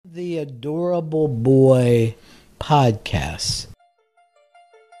The Adorable Boy Podcast.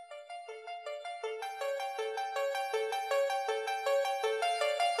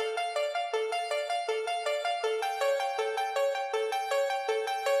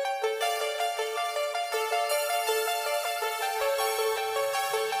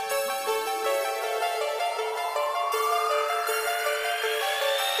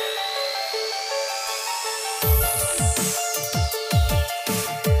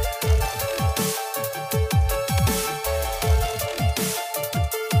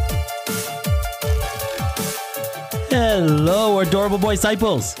 Hello, Adorable Boy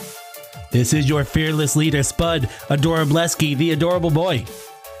Disciples. This is your fearless leader, Spud Adorableski, the Adorable Boy.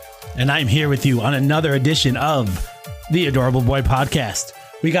 And I'm here with you on another edition of the Adorable Boy Podcast.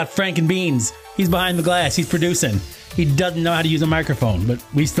 We got Frank and Beans. He's behind the glass. He's producing. He doesn't know how to use a microphone, but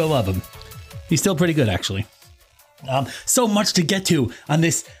we still love him. He's still pretty good, actually. So much to get to on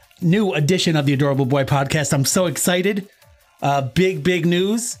this new edition of the Adorable Boy Podcast. I'm so excited. Big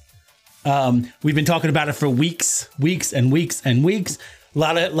news. We've been talking about it for weeks. A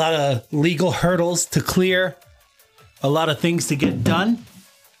lot of legal hurdles to clear. A lot of things to get done.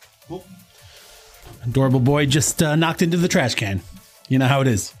 Adorable Boy just knocked into the trash can. You know how it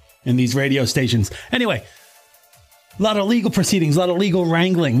is in these radio stations. Anyway, a lot of legal proceedings, a lot of legal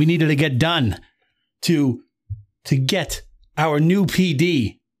wrangling we needed to get done to get our new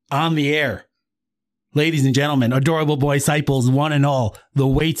PD on the air. Ladies and gentlemen, Adorable Boy Disciples, one and all, the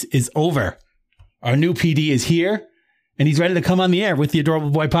wait is over. Our new PD is here, and he's ready to come on the air with the Adorable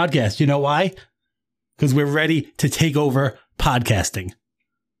Boy Podcast. You know why? Because we're ready to take over podcasting.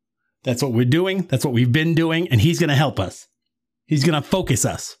 That's what we're doing. That's what we've been doing, and he's going to help us. He's going to focus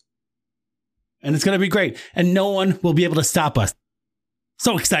us. And it's going to be great, and no one will be able to stop us.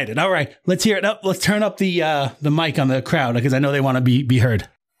 So excited. All right, let's hear it up. Let's turn up the mic on the crowd, because I know they want to be heard.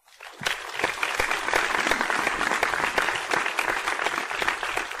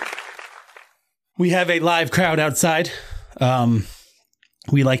 We have a live crowd outside.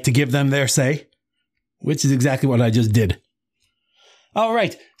 We like to give them their say, which is exactly what I just did. All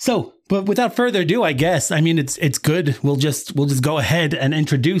right. So, but without further ado, I guess, I mean, it's good. We'll just go ahead and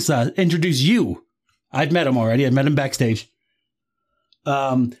introduce you. I've met him already. I met him backstage.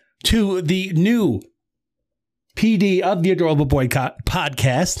 To the new PD of the Adorable Boy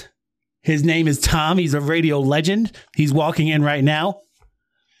Podcast. His name is Tom. He's a radio legend. He's walking in right now,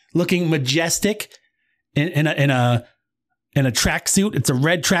 looking majestic in a tracksuit. It's a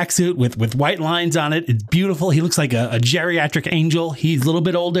red tracksuit with white lines on it. It's beautiful. He looks like a geriatric angel. He's a little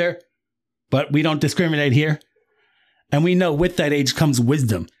bit older, but we don't discriminate here. And we know with that age comes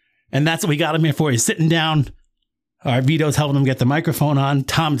wisdom. And that's what we got him here for. He's sitting down. Our Vito's helping him get the microphone on.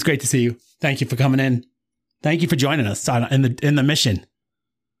 Tom, it's great to see you. Thank you for coming in. Thank you for joining us in the mission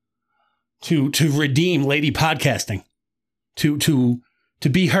to redeem lady podcasting, to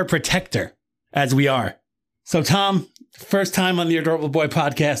be her protector, as we are. So, Tom, first time on the Adorable Boy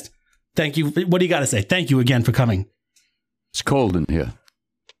Podcast. Thank you. What do you got to say? Thank you again for coming. It's cold in here.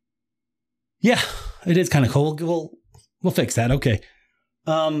 Yeah, it is kind of cold. We'll fix that. Okay.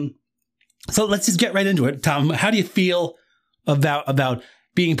 So let's just get right into it. Tom, how do you feel about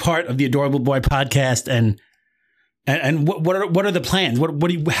being part of the Adorable Boy Podcast, and what are the plans?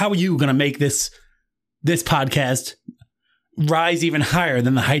 How are you going to make this podcast rise even higher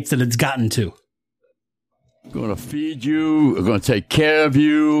than the heights that it's gotten to? Going to feed you. We're going to take care of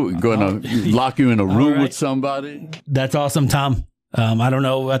you. Going to lock you in a room with somebody. That's awesome, Tom. I don't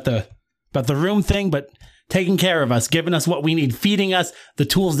know about the room thing, but taking care of us, giving us what we need, feeding us the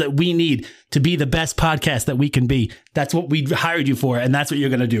tools that we need to be the best podcast that we can be. That's what we hired you for, and that's what you're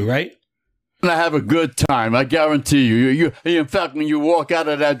going to do, right? I'm going to have a good time. I guarantee you. In fact, when you walk out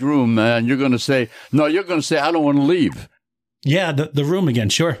of that room, man, you're going to say, I don't want to leave. Yeah, the room again.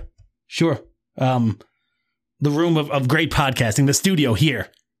 Sure. The room of great podcasting, the studio here,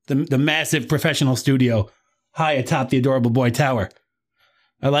 the massive professional studio high atop the Adorable Boy Tower.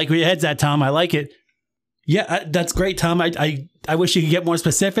 I like where your head's at, Tom. I like it. Yeah, that's great, Tom. I wish you could get more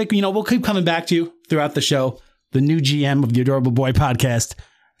specific. You know, we'll keep coming back to you throughout the show. The new GM of the Adorable Boy Podcast,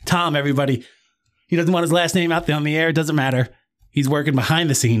 Tom, everybody. He doesn't want his last name out there on the air. It doesn't matter. He's working behind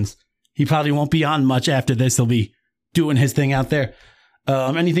the scenes. He probably won't be on much after this. He'll be doing his thing out there.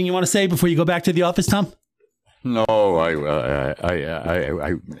 Anything you want to say before you go back to the office, Tom? No,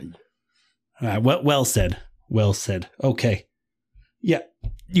 well said. Well said. Okay. Yeah,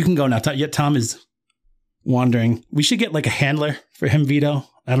 you can go now. Tom is wandering. We should get like a handler for him, Vito.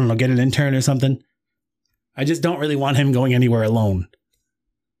 I don't know, get an intern or something. I just don't really want him going anywhere alone.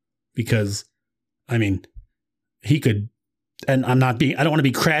 Because, I mean, he could and I don't want to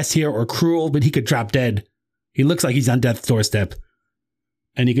be crass here or cruel, but he could drop dead. He looks like he's on death's doorstep,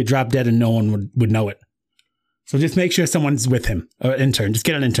 and he could drop dead and no one would know it. So just make sure someone's with him. Intern. Just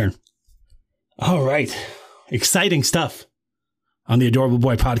get an intern. All right. Exciting stuff on the Adorable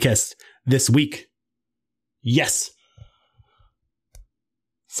Boy podcast this week. Yes.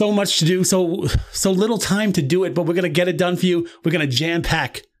 So much to do, so little time to do it, but we're going to get it done for you. We're going to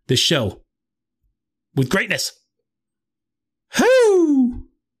jam-pack the show with greatness. Whoo!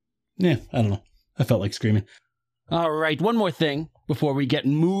 Yeah, I don't know. I felt like screaming. All right, one more thing before we get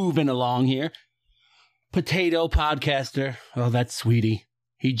moving along here. Potato podcaster. Oh, that's sweetie.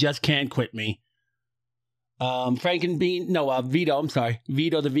 He just can't quit me. Vito, I'm sorry.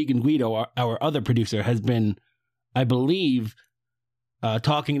 Vito the Vegan Guido, our other producer, has been, I believe,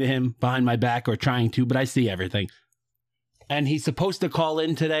 talking to him behind my back or trying to, but I see everything. And he's supposed to call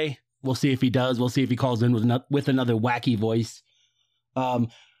in today. We'll see if he does. We'll see if he calls in with another wacky voice.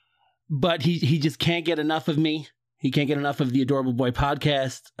 But he just can't get enough of me. He can't get enough of the Adorable Boy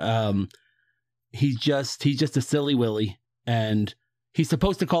podcast. He's just a silly willy, and he's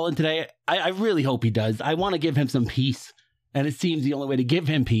supposed to call in today. I really hope he does. I want to give him some peace, and it seems the only way to give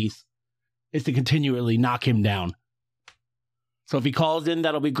him peace is to continually knock him down. So if he calls in,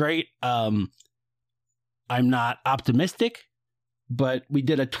 that'll be great. I'm not optimistic, but we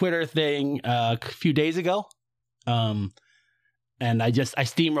did a Twitter thing a few days ago. And I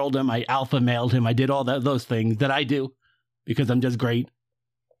steamrolled him. I alpha mailed him. I did all those things that I do because I'm just great.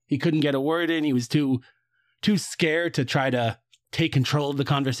 He couldn't get a word in. He was too scared to try to take control of the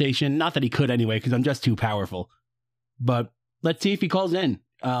conversation. Not that he could anyway, because I'm just too powerful. But let's see if he calls in.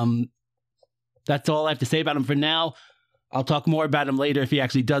 That's all I have to say about him for now. I'll talk more about him later. If he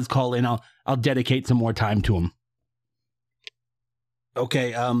actually does call in, I'll dedicate some more time to him.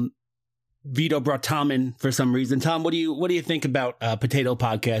 Okay, Vito brought Tom in for some reason. Tom, what do you think about Potato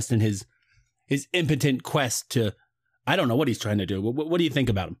Podcast and his impotent quest to, I don't know what he's trying to do. What do you think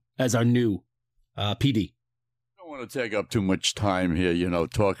about him as our new PD? I don't want to take up too much time here,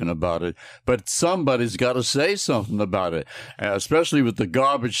 talking about it, but somebody's got to say something about it, especially with the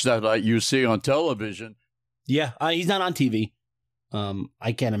garbage that you see on television. Yeah, he's not on TV.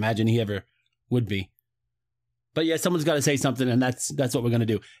 I can't imagine he ever would be. But yeah, someone's got to say something, and that's what we're going to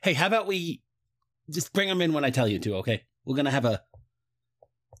do. Hey, how about we just bring him in when I tell you to, okay? We're going to have a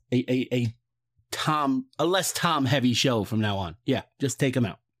less Tom-heavy show from now on. Yeah, just take him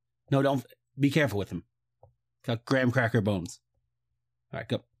out. No, don't. Be careful with him. Got graham cracker bones. All right,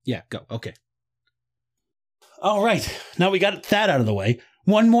 go. Yeah, go. Okay. All right, now we got that out of the way.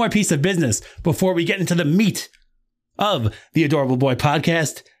 One more piece of business before we get into the meat of the Adorable Boy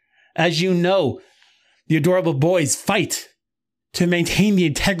podcast. As you know, the Adorable Boys fight to maintain the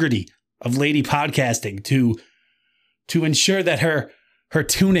integrity of lady podcasting, to ensure that her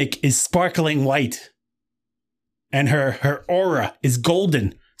tunic is sparkling white and her aura is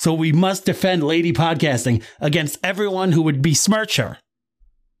golden. So we must defend lady podcasting against everyone who would besmirch her.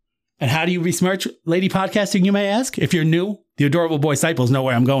 And how do you besmirch lady podcasting, you may ask? If you're new, the Adorable Boy disciples know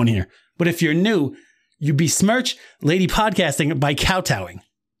where I'm going here. But if you're new, you besmirch lady podcasting by kowtowing.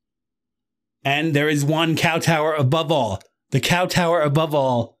 And there is one kowtower above all. The kowtower above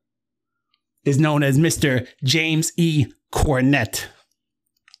all is known as Mr. James E. Cornette.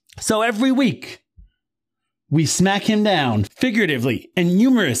 So every week, we smack him down figuratively and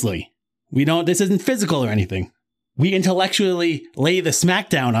humorously. This isn't physical or anything. We intellectually lay the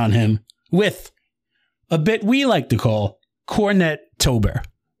smackdown on him with a bit we like to call Cornette-tober.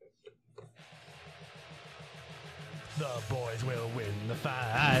 The boys will win the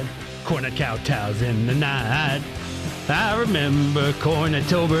fight. Cornette kowtows in the night. I remember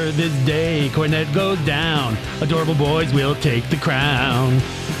Cornette-tober this day. Cornette goes down. Adorable Boys will take the crown.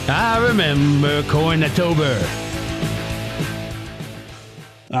 I remember Cornette-tober.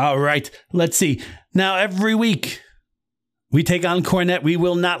 All right, let's see. Now, every week, we take on Cornette. We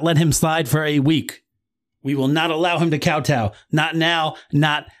will not let him slide for a week. We will not allow him to kowtow. Not now,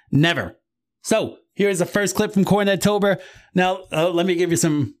 not never. So, here's the first clip from Cornette-tober. Now, let me give you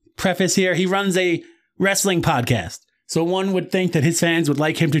some preface here. He runs a wrestling podcast, so one would think that his fans would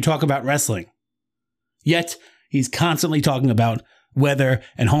like him to talk about wrestling. Yet, he's constantly talking about weather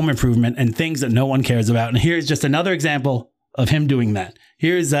and home improvement and things that no one cares about. And here's just another example of him doing that.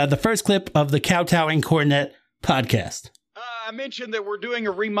 Here's the first clip of the Kowtowing Cornette podcast. I mentioned that we're doing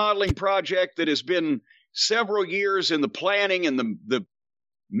a remodeling project that has been several years in the planning and the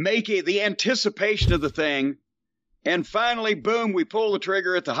making, the anticipation of the thing. And finally, boom, we pull the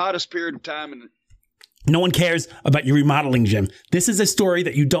trigger at the hottest period of time. And no one cares about your remodeling, Jim. This is a story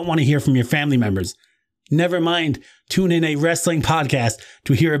that you don't want to hear from your family members. Never mind, tune in a wrestling podcast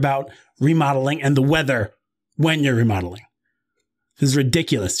to hear about remodeling and the weather when you're remodeling. This is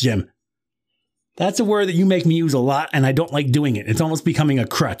ridiculous, Jim. That's a word that you make me use a lot, and I don't like doing it. It's almost becoming a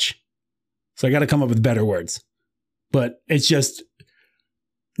crutch. So I got to come up with better words. But it's just,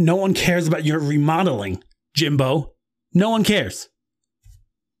 no one cares about your remodeling, Jimbo. No one cares.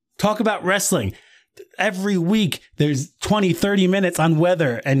 Talk about wrestling. Every week, there's 20, 30 minutes on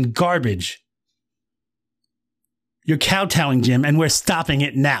weather and garbage. You're kowtowing, Jim, and we're stopping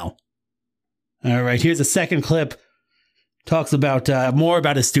it now. All right, here's a second clip. Talks about more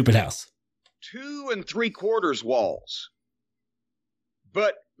about his stupid house. 2 3/4 walls.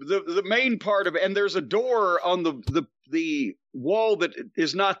 But the main part of it, and there's a door on the wall that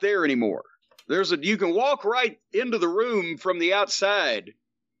is not there anymore. You can walk right into the room from the outside.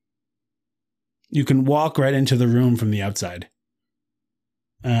 You can walk right into the room from the outside.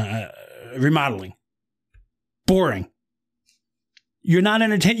 Remodeling. Boring. You're not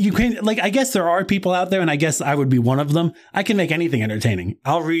entertaining. You can, like, I guess there are people out there, and I guess I would be one of them. I can make anything entertaining.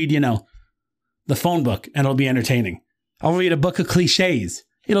 I'll read, the phone book, and it'll be entertaining. I'll read a book of cliches.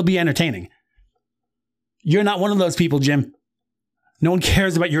 It'll be entertaining. You're not one of those people, Jim. No one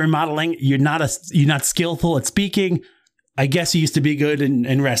cares about your remodeling. You're not skillful at speaking. I guess you used to be good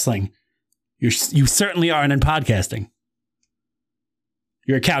in wrestling. You certainly aren't in podcasting.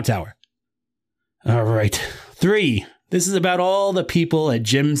 You're a cow tower. All right. 3. This is about all the people at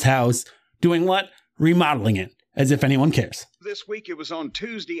Jim's house doing what? Remodeling it, as if anyone cares. This week, it was on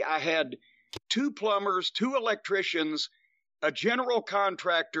Tuesday, I had 2 plumbers, 2 electricians, a general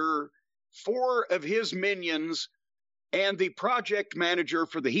contractor, 4 of his minions, and the project manager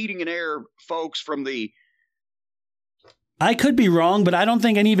for the heating and air folks from the... I could be wrong, but I don't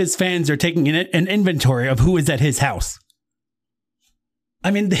think any of his fans are taking an inventory of who is at his house.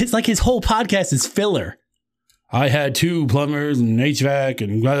 I mean, it's like his whole podcast is filler. I had 2 plumbers and HVAC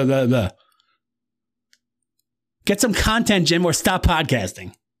and blah, blah, blah. Get some content, Jim, or stop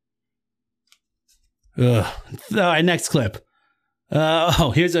podcasting. Ugh. All right, next clip.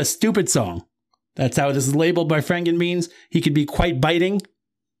 Here's a stupid song. That's how this is labeled by Frank and Beans. He could be quite biting.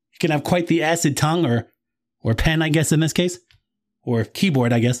 He can have quite the acid tongue or pen, I guess, in this case. Or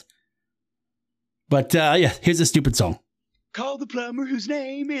keyboard, I guess. But, here's a stupid song. Call the plumber whose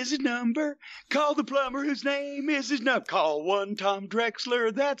name is his number. Call the plumber whose name is his number. Call one Tom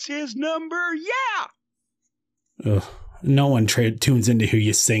Drexler, that's his number, yeah! Ugh. No one tunes in to hear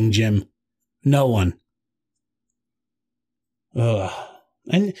you sing, Jim. No one. Ugh.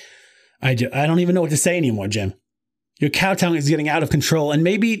 And I don't even know what to say anymore, Jim. Your kowtowing is getting out of control, and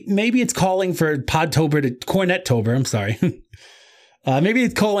maybe it's calling for Cornette-tober, I'm sorry. Maybe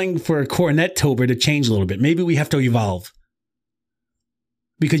it's calling for Cornette-tober to change a little bit. Maybe we have to evolve.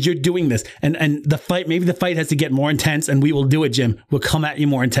 Because you're doing this, and the fight has to get more intense, and we will do it, Jim. We'll come at you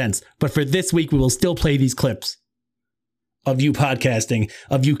more intense. But for this week, we will still play these clips of you podcasting,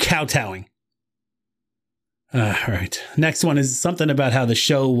 of you kowtowing. All right. Next one is something about how the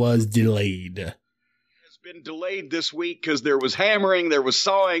show was delayed. It's been delayed this week because there was hammering, there was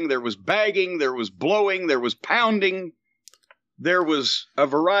sawing, there was bagging, there was blowing, there was pounding. There was a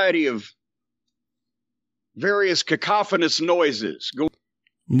variety of various cacophonous noises.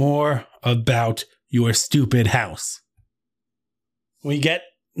 More about your stupid house. We get,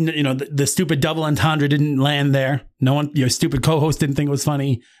 the stupid double entendre didn't land there. No one, your stupid co-host didn't think it was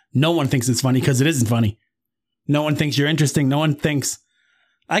funny. No one thinks it's funny because it isn't funny. No one thinks you're interesting. No one thinks.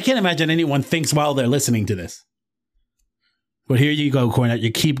 I can't imagine anyone thinks while they're listening to this. But here you go, Cornette.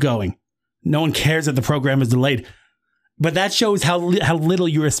 You keep going. No one cares that the program is delayed. But that shows how little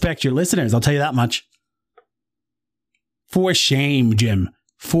you respect your listeners. I'll tell you that much. For shame, Jim.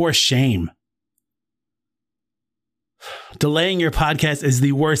 For shame. Delaying your podcast is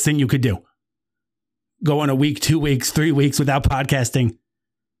the worst thing you could do. Going a week, 2 weeks, 3 weeks without podcasting.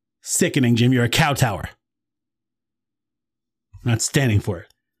 Sickening, Jim. You're a cow tower. Not standing for it.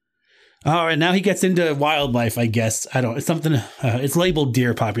 All right, now he gets into wildlife, I guess. It's something, it's labeled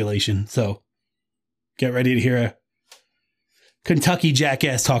deer population. So get ready to hear a Kentucky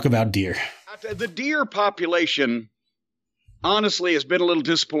jackass talk about deer. The deer population, honestly, has been a little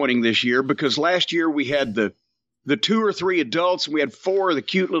disappointing this year because last year we had the 2 or 3 adults and we had 4 of the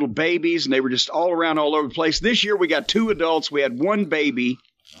cute little babies and they were just all around all over the place. This year we got 2 adults. We had 1 baby.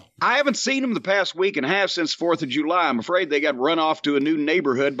 I haven't seen them the past week and a half since 4th of July. I'm afraid they got run off to a new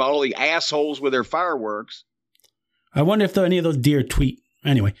neighborhood by all the assholes with their fireworks. I wonder if any of those deer tweet.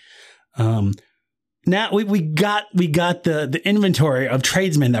 Anyway, now we got the inventory of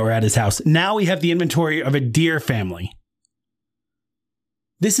tradesmen that were at his house. Now we have the inventory of a deer family.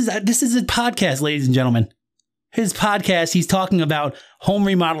 This is a podcast, ladies and gentlemen. His podcast, he's talking about home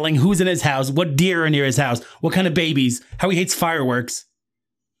remodeling, who's in his house, what deer are near his house, what kind of babies, how he hates fireworks.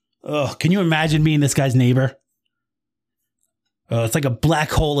 Ugh, can you imagine being this guy's neighbor? It's like a black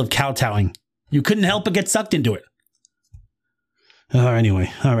hole of kowtowing. You couldn't help but get sucked into it.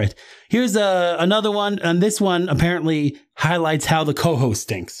 Anyway, all right. Here's another one, and this one apparently highlights how the co-host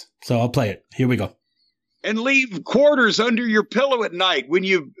stinks. So I'll play it. Here we go. And leave quarters under your pillow at night when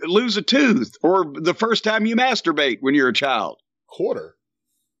you lose a tooth, or the first time you masturbate when you're a child. Quarter?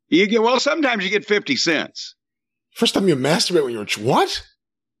 Sometimes you get 50 cents. First time you masturbate when you're what?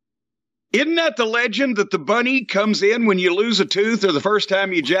 Isn't that the legend that the bunny comes in when you lose a tooth, or the first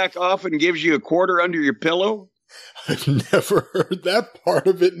time you jack off and gives you a quarter under your pillow? I've never heard that part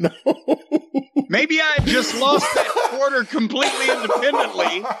of it, no. Maybe I just lost that quarter completely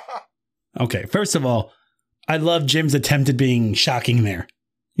independently. Okay, first of all, I love Jim's attempt at being shocking there.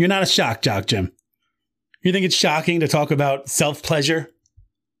 You're not a shock jock, Jim. You think it's shocking to talk about self-pleasure?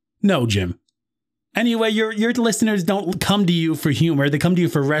 No, Jim. Anyway, your listeners don't come to you for humor. They come to you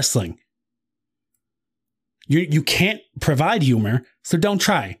for wrestling. You can't provide humor, so don't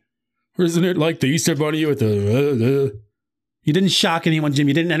try. Isn't it like the Easter Bunny with the... You didn't shock anyone, Jim.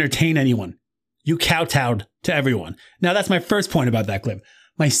 You didn't entertain anyone. You kowtowed to everyone. Now, that's my first point about that clip.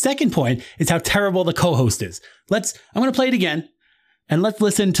 My second point is how terrible the co-host is. I'm going to play it again, and let's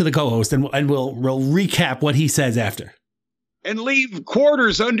listen to the co-host, and we'll recap what he says after. And leave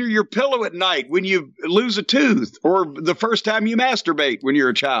quarters under your pillow at night when you lose a tooth, or the first time you masturbate when you're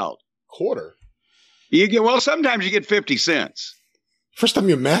a child. Quarter? Sometimes you get 50 cents. First time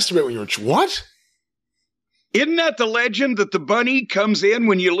you masturbate when you're what? Isn't that the legend that the bunny comes in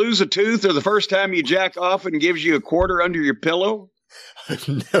when you lose a tooth, or the first time you jack off and gives you a quarter under your pillow? I've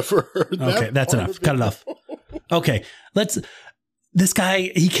never heard that. Okay, that's enough. Cut it off. Okay, this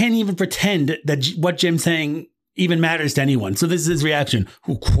guy, he can't even pretend that what Jim's saying even matters to anyone. So this is his reaction.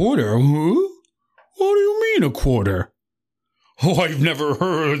 A quarter? Huh? What do you mean a quarter? Oh, I've never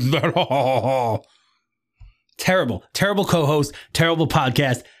heard that. Terrible. Terrible co-host, terrible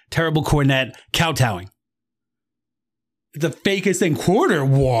podcast, terrible Cornette, kowtowing. The fakest thing. Quarter?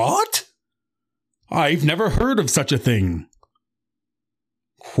 What? I've never heard of such a thing.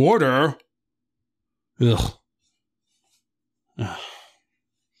 Quarter? Ugh.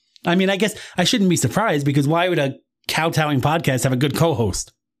 I mean, I guess I shouldn't be surprised, because why would a kowtowing podcast have a good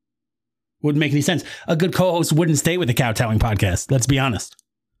co-host? Wouldn't make any sense. A good co-host wouldn't stay with a kowtowing podcast. Let's be honest.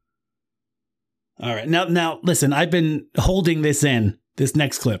 All right. Now, listen, I've been holding this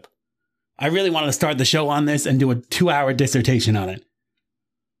next clip. I really want to start the show on this and do a 2-hour dissertation on it.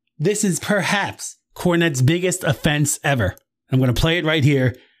 This is perhaps Cornette's biggest offense ever. I'm going to play it right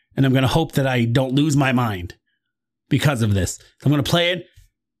here, and I'm going to hope that I don't lose my mind because of this. I'm going to play it,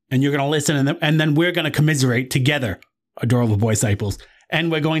 and you're going to listen, and then we're going to commiserate together, Adorable Boy Disciples, and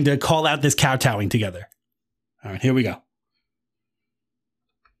we're going to call out this kowtowing together. All right, here we go.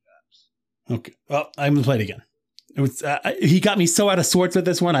 Okay, well, I'm going to play it again. It was he got me so out of sorts with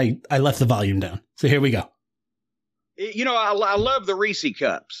this one, I left the volume down. So here we go. You know, I love the Reese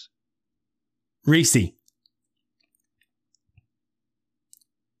cups. Reese.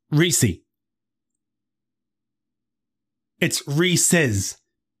 It's Reese's.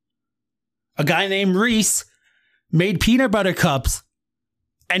 A guy named Reese made peanut butter cups,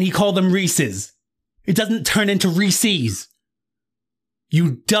 and he called them Reese's. It doesn't turn into Reese's.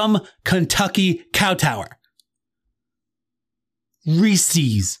 You dumb Kentucky kowtower.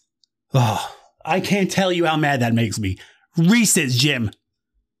 Reese's. Oh, I can't tell you how mad that makes me. Reese's, Jim.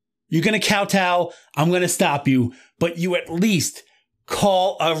 You're going to kowtow. I'm going to stop you. But you at least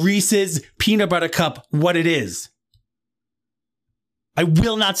call a Reese's peanut butter cup what it is. I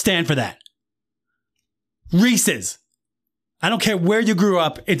will not stand for that. Reese's. I don't care where you grew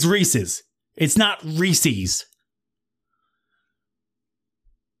up. It's Reese's. It's not Reese's.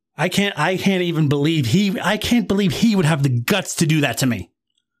 I can't believe he would have the guts to do that to me.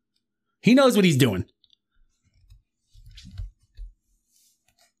 He knows what he's doing.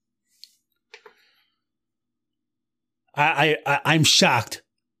 I'm shocked.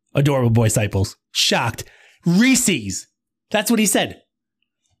 Adorable Boy Disciples. Shocked. Reese's. That's what he said.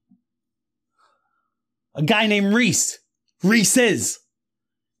 A guy named Reese. Reese's.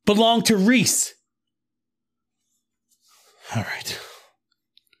 Belonged to Reese. All right.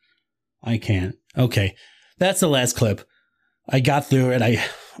 I can't. Okay. That's the last clip. I got through it.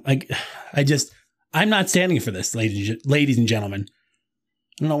 I'm not standing for this, ladies and gentlemen.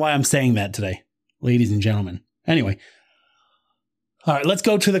 I don't know why I'm saying that today. Ladies and gentlemen. Anyway. All right, let's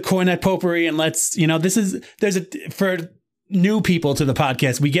go to the Cornette potpourri, and for new people to the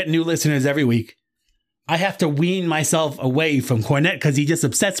podcast. We get new listeners every week. I have to wean myself away from Cornette because he just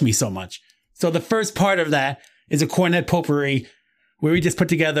upsets me so much. So the first part of that is a Cornette potpourri where we just put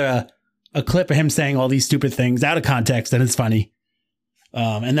together a clip of him saying all these stupid things out of context, and it's funny.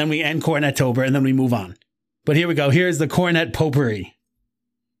 And then we end Cornette-tober, and then we move on. But here we go. Here's the Cornette potpourri.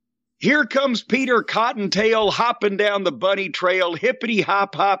 Here comes Peter Cottontail hopping down the bunny trail, hippity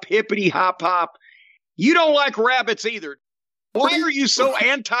hop hop, hippity hop hop. You don't like rabbits either. Why are you so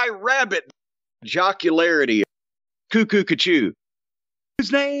anti-rabbit? Jocularity. Cuckoo cachoo.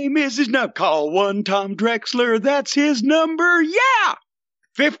 His name is his number. Call one Tom Drexler. That's his number. Yeah.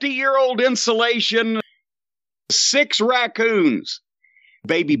 50-year-old insulation. 6 raccoons.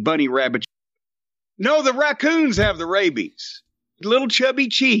 Baby bunny rabbit. No, the raccoons have the rabies. Little chubby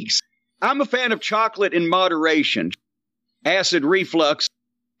cheeks. I'm a fan of chocolate in moderation. Acid reflux.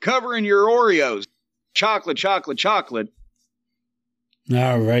 Covering your Oreos. Chocolate, chocolate, chocolate.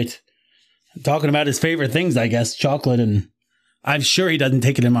 All right. Talking about his favorite things, I guess. Chocolate, and I'm sure he doesn't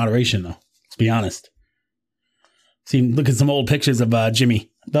take it in moderation, though. Let's be honest. See, look at some old pictures of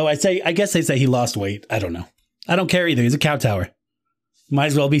Jimmy. Though I guess they say he lost weight. I don't know. I don't care either. He's a cow tower. Might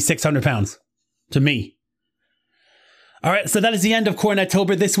as well be 600 pounds. To me. All right, so that is the end of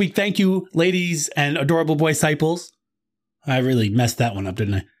Cornette-tober this week. Thank you, ladies and Adorable Boy Disciples. I really messed that one up,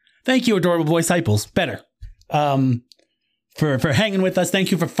 didn't I? Thank you, Adorable Boy Disciples. Better. For hanging with us.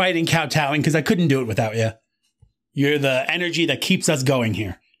 Thank you for fighting kowtowing, because I couldn't do it without you. You're the energy that keeps us going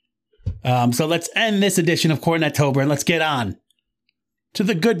here. So let's end this edition of Cornette-tober and let's get on to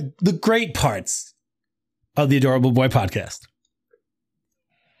the great parts of the Adorable Boy podcast.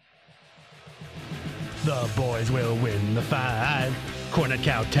 The boys will win the fight. Cornette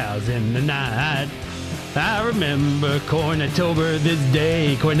kowtows in the night. I remember Cornette-tober this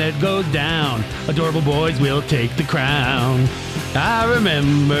day. Cornette goes down. Adorable boys will take the crown. I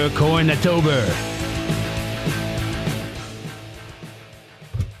remember Cornette-tober.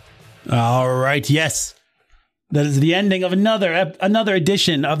 All right, yes. That is the ending of another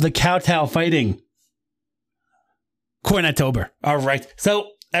edition of the kowtow fighting. Cornette-tober. All right.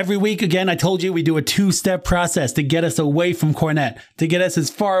 So every week, again, I told you we do a 2-step process to get us away from Cornette, to get us as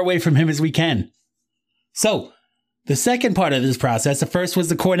far away from him as we can. So the second part of this process, the first was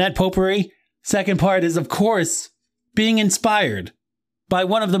the Cornette potpourri. Second part is, of course, being inspired by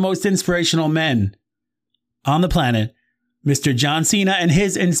one of the most inspirational men on the planet, Mr. John Cena, and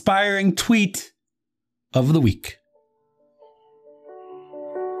his inspiring tweet of the week.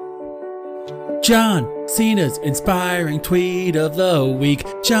 John Cena's inspiring tweet of the week.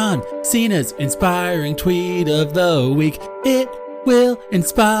 John Cena's inspiring tweet of the week. It will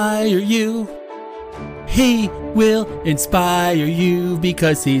inspire you. He will inspire you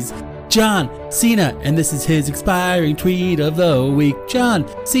because he's John Cena, and this is his inspiring tweet of the week. John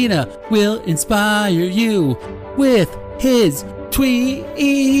Cena will inspire you with his tweets.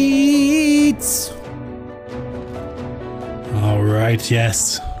 All right,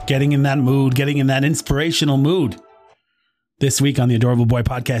 yes. Getting in that mood, getting in that inspirational mood. This week on the Adorable Boy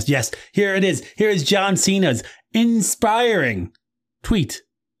podcast. Yes, here it is. Here is John Cena's inspiring tweet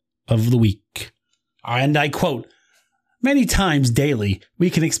of the week. And I quote, "Many times daily,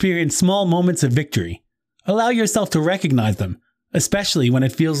 we can experience small moments of victory. Allow yourself to recognize them, especially when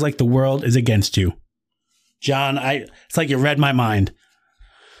it feels like the world is against you." John, it's like you read my mind.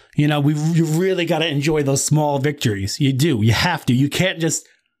 You know, you really got to enjoy those small victories. You do. You have to. You can't just,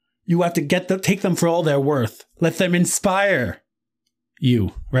 you have to take them for all they're worth. Let them inspire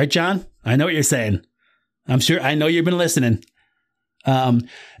you. Right, John? I know what you're saying. I know you've been listening.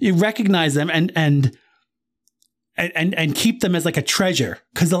 You recognize them and keep them as like a treasure.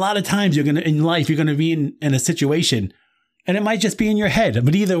 Because a lot of times in life, you're going to be in a situation and it might just be in your head.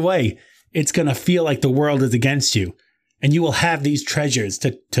 But either way, it's going to feel like the world is against you. And you will have these treasures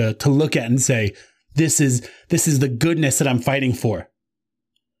to look at and say, this is the goodness that I'm fighting for.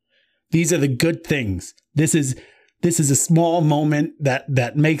 These are the good things. This is a small moment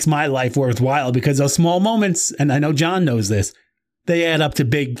that makes my life worthwhile, because those small moments, and I know John knows this, they add up to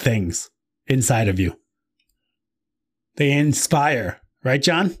big things inside of you. They inspire. Right,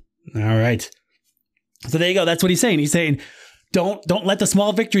 John? All right. So there you go. That's what he's saying. He's saying, don't let the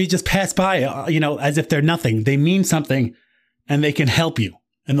small victories just pass by, as if they're nothing. They mean something, and they can help you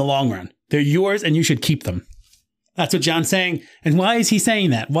in the long run. They're yours, and you should keep them. That's what John's saying. And why is he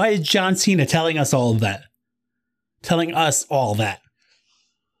saying that? Why is John Cena telling us all of that? Telling us all that?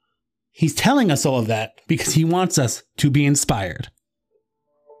 He's telling us all of that because he wants us to be inspired.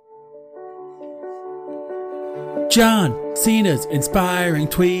 John Cena's inspiring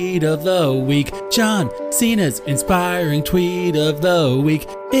tweet of the week. John Cena's inspiring tweet of the week.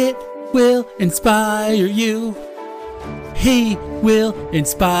 It will inspire you. He will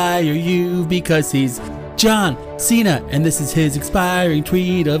inspire you because he's John Cena, and this is his inspiring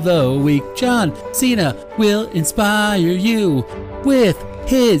tweet of the week. John Cena will inspire you with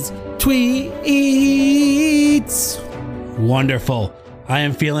his tweets. Wonderful. I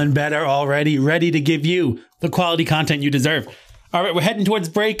am feeling better already, ready to give you the quality content you deserve. All right, we're heading towards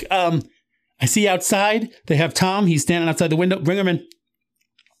break. I see outside they have Tom. He's standing outside the window. Bring him in.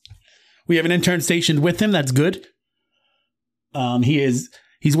 We have an intern stationed with him. That's good. He's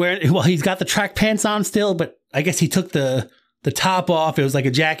wearing, well, he's got the track pants on still, but I guess he took the top off. It was like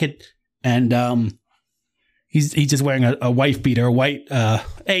a jacket, and he's just wearing a wife beater, a white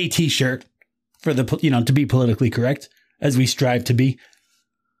A t-shirt for the, to be politically correct, as we strive to be.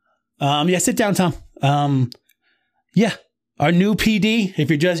 Yeah, sit down, Tom. Yeah, our new PD, if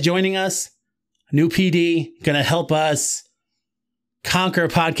you're just joining us, new PD, gonna help us conquer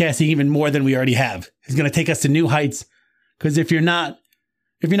podcasting even more than we already have. He's gonna take us to new heights, because if you're not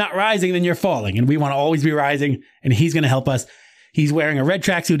rising, then you're falling, and we want to always be rising, and he's gonna help us. He's wearing a red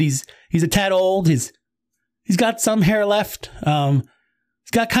tracksuit. He's a tad old. He's got some hair left.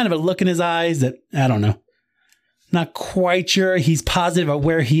 He's got kind of a look in his eyes that, I don't know. Not quite sure he's positive about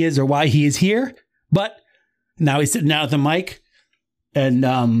where he is or why he is here, but now he's sitting down at the mic. And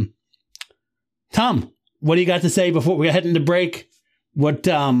Tom, what do you got to say before we head into break? What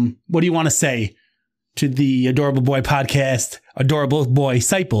do you want to say to the Adorable Boy podcast, Adorable Boy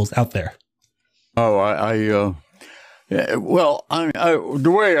disciples out there? Oh,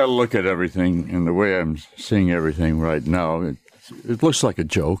 the way I look at everything and the way I'm seeing everything right now, it looks like a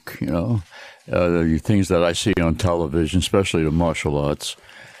joke, the things that I see on television, especially the martial arts.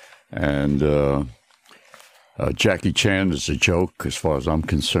 And Jackie Chan is a joke as far as I'm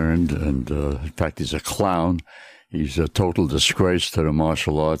concerned. And in fact, he's a clown. He's a total disgrace to the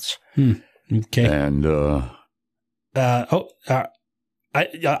martial arts. Okay. And other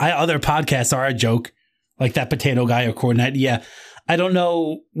podcasts are a joke, like that potato guy or Cornette. Yeah. I don't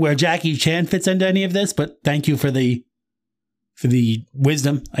know where Jackie Chan fits into any of this, but thank you for the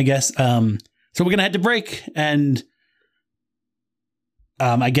wisdom, I guess. So we're gonna head to break, and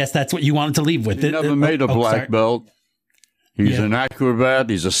I guess that's what you wanted to leave with. He never made a black belt. He's an acrobat.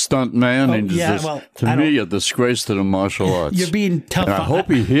 He's a stunt man. And to me, a disgrace to the martial arts. You're being tough. And I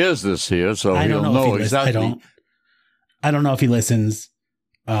hope he hears this here, so he'll know exactly. I don't know if he listens.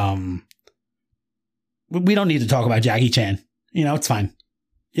 We don't need to talk about Jackie Chan. It's fine.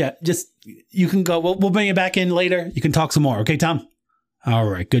 Yeah, just you can go. We'll bring you back in later. You can talk some more. Okay, Tom? All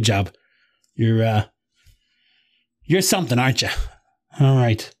right. Good job. You're something, aren't you? All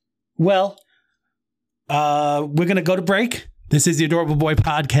right. Well, we're going to go to break. This is the Adorable Boy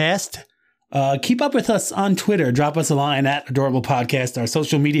podcast. Keep up with us on Twitter. Drop us a line at Adorable Podcast. Our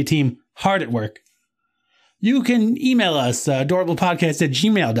social media team, hard at work. You can email us,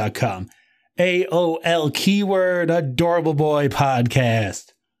 adorablepodcast@gmail.com. AOL keyword, Adorable Boy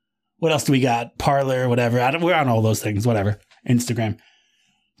Podcast. What else do we got? Parler, whatever. We're on all those things, whatever. Instagram.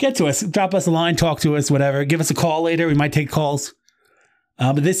 Get to us. Drop us a line. Talk to us, whatever. Give us a call later. We might take calls.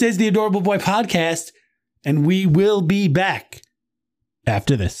 But this is the Adorable Boy podcast, and we will be back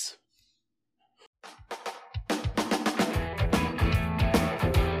after this.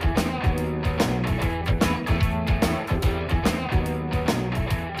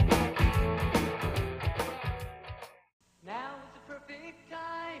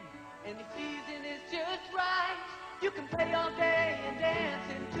 You can play all day and dance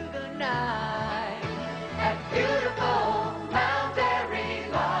into the night at beautiful Mount Airy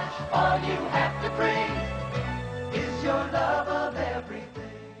Lodge. All you have to bring is your love of everything.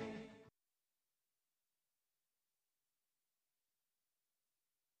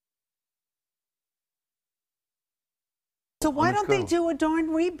 So why don't they do a darn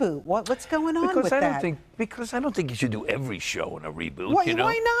reboot? What's going on with that? Because I don't think you should do every show in a reboot. Why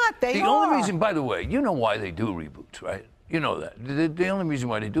not? The only reason, by the way, you know why they do reboots, right? You know that. The only reason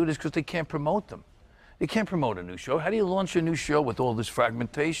why they do it is because they can't promote them. They can't promote a new show. How do you launch a new show with all this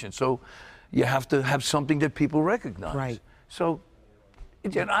fragmentation? So you have to have something that people recognize. Right. So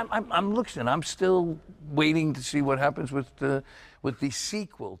I'm looking. I'm still waiting to see what happens with the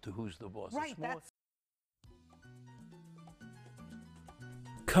sequel to Who's the Boss. Right.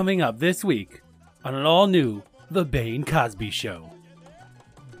 Coming up this week on an all-new The Bane Cosby Show.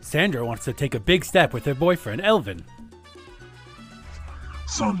 Sandra wants to take a big step with her boyfriend, Elvin.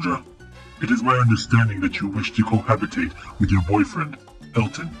 Sandra, it is my understanding that you wish to cohabitate with your boyfriend,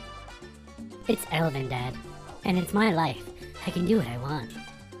 Elton. It's Elvin, Dad. and it's my life. I can do what I want.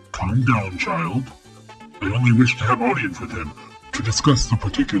 Calm down, child. I only wish to have audience with him, to discuss the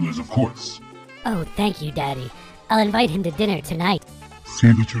particulars, of course. Oh, thank you, Daddy. I'll invite him to dinner tonight.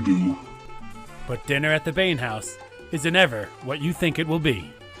 See that you do. But dinner at the Bane house isn't ever what you think it will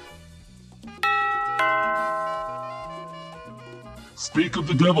be. Speak of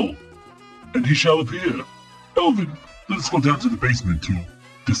the devil, and he shall appear. Elvin, let us go down to the basement to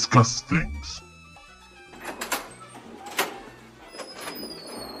discuss things.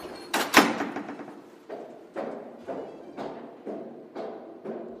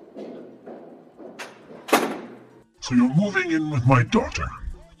 So you're moving in with my daughter?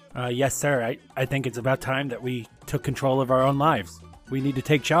 Yes, sir. I think it's about time that we took control of our own lives. We need to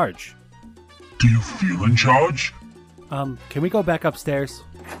take charge. Do you feel in charge? Can we go back upstairs?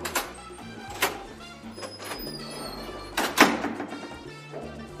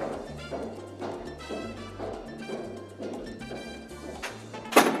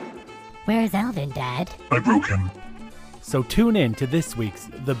 Where's Alvin, Dad? I broke him. So tune in to this week's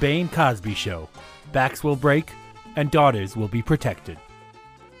The Bane Cosby Show. Backs will break, and daughters will be protected.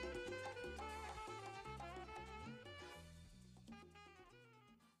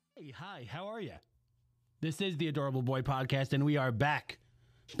 Hey, hi, how are you? This is the Adorable Boy Podcast, and we are back.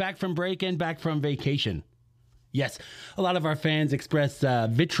 Back from break and back from vacation. Yes, a lot of our fans express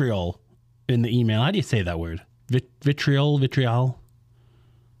vitriol in the email. How do you say that word? Vitriol,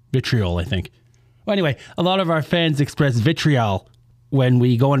 I think. Well, anyway, a lot of our fans express vitriol when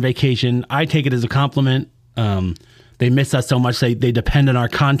we go on vacation. I take it as a compliment. They miss us so much. They depend on our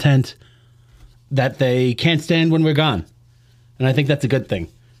content that they can't stand when we're gone. And I think that's a good thing.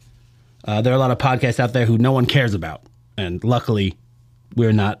 There are a lot of podcasts out there who no one cares about. And luckily,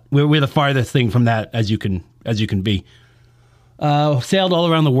 we're not. We're the farthest thing from that as you can be. Sailed all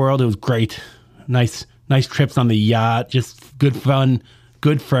around the world. It was great. Nice trips on the yacht. Just good fun,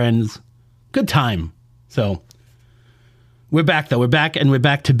 good friends, good time. So we're back, though. We're back, and we're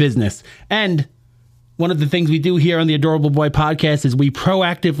back to business. And one of the things we do here on the Adorable Boy Podcast is we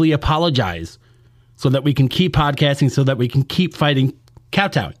proactively apologize so that we can keep podcasting, so that we can keep fighting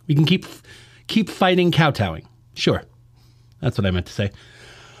kowtowing. We can keep fighting kowtowing. Sure. That's what I meant to say.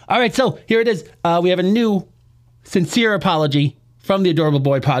 All right, so here it is. We have a new sincere apology from the Adorable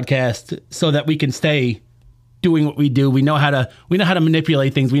Boy Podcast so that we can stay doing what we do. We know how to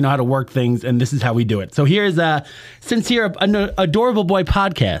manipulate things. We know how to work things, and this is how we do it. So here's a Adorable Boy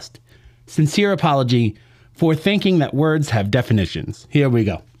Podcast sincere apology for thinking that words have definitions. Here we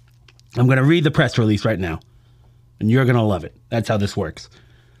go. I'm going to read the press release right now, and you're going to love it. That's how this works.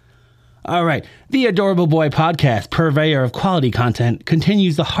 All right. The Adorable Boy Podcast, purveyor of quality content,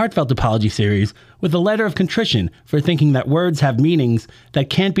 continues the heartfelt apology series with a letter of contrition for thinking that words have meanings that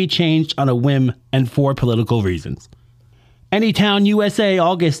can't be changed on a whim and for political reasons. Anytown, USA,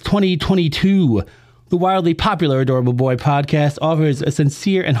 August 2022. The wildly popular Adorable Boy Podcast offers a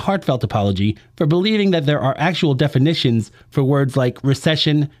sincere and heartfelt apology for believing that there are actual definitions for words like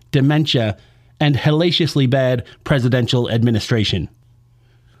recession, dementia, and hellaciously bad presidential administration.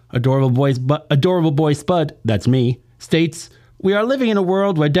 Adorable Boy Spud, that's me, states, "We are living in a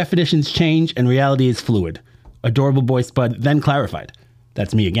world where definitions change and reality is fluid." Adorable Boy Spud then clarified,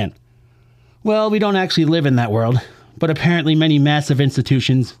 that's me again. Well, we don't actually live in that world, but apparently many massive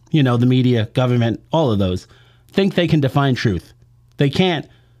institutions, the media, government, all of those, think they can define truth. They can't,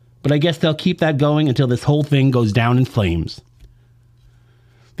 but I guess they'll keep that going until this whole thing goes down in flames.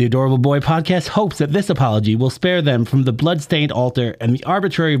 The Adorable Boy Podcast hopes that this apology will spare them from the blood-stained altar and the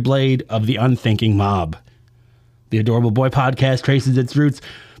arbitrary blade of the unthinking mob. The Adorable Boy Podcast traces its roots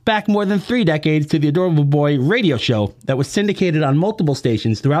back more than 3 decades to the Adorable Boy radio show that was syndicated on multiple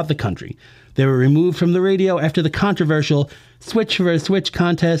stations throughout the country. They were removed from the radio after the controversial Switch for a Switch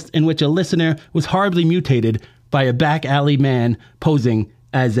contest in which a listener was horribly mutated by a back alley man posing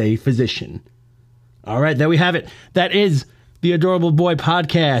as a physician. All right, there we have it. That is the Adorable Boy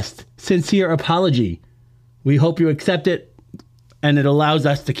Podcast sincere apology. We hope you accept it, and it allows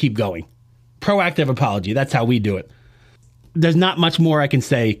us to keep going. Proactive apology. That's how we do it. There's not much more I can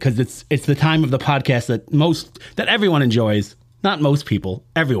say because it's the time of the podcast that everyone enjoys. Not most people,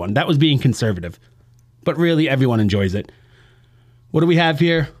 everyone. That was being conservative. But really, everyone enjoys it. What do we have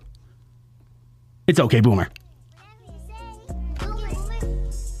here? It's Okay, Boomer.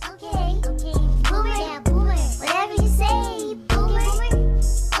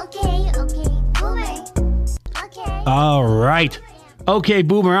 All right. Okay,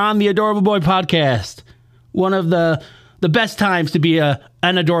 Boomer on the Adorable Boy Podcast. One of the best times to be an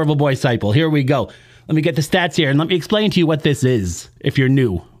Adorable Boy disciple. Here we go. Let me get the stats here and let me explain to you what this is if you're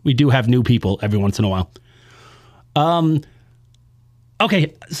new. We do have new people every once in a while.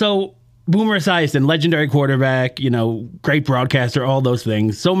 Okay, so Boomer Esiason, legendary quarterback, great broadcaster, all those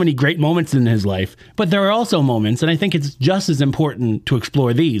things. So many great moments in his life. But there are also moments, and I think it's just as important to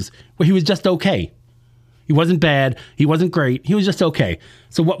explore these, where he was just okay. He wasn't bad. He wasn't great. He was just okay.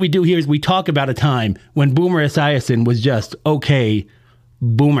 So what we do here is we talk about a time when Boomer Esiason was just okay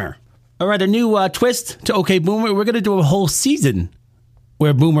Boomer. All right, a new twist to okay Boomer. We're going to do a whole season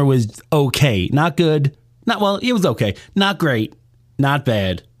where Boomer was okay. Not good. He was okay. Not great. Not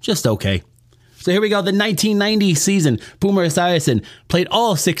bad. Just okay. So here we go. The 1990 season. Boomer Esiason played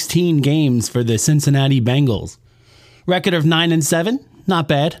all 16 games for the Cincinnati Bengals. Record of 9-7. Not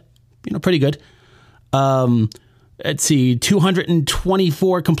bad. Pretty good. Let's see.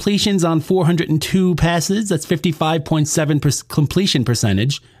 224 completions on 402 passes. That's 55.7% completion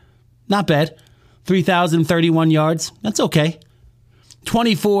percentage. Not bad. 3,031 yards. That's okay.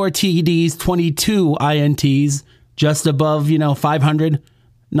 24 TDs, 22 INTs. Just above, 500.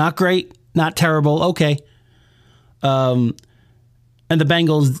 Not great, not terrible. Okay. And the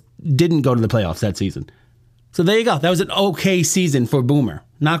Bengals didn't go to the playoffs that season. So there you go. That was an okay season for Boomer.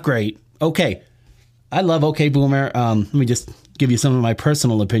 Not great. Okay. I love okay Boomer. Let me just give you some of my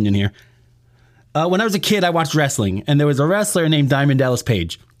personal opinion here. When I was a kid, I watched wrestling, and there was a wrestler named Diamond Dallas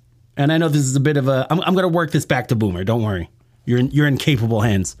Page. And I know this is a bit of a... I'm going to work this back to Boomer. Don't worry. You're in capable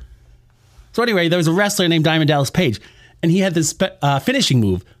hands. So anyway, there was a wrestler named Diamond Dallas Page, and he had this finishing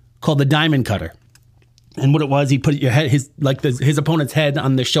move called the Diamond Cutter. And what it was, he put his opponent's head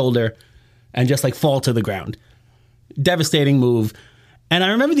on their shoulder and just fall to the ground. Devastating move. And I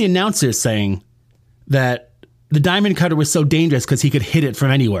remember the announcers saying that the Diamond Cutter was so dangerous because he could hit it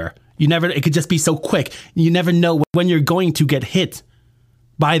from anywhere. It could just be so quick. You never know when you're going to get hit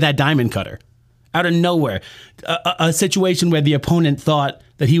by that Diamond Cutter. Out of nowhere. A situation where the opponent thought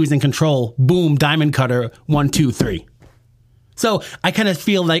that he was in control. Boom, Diamond Cutter, 1, 2, 3. So I kind of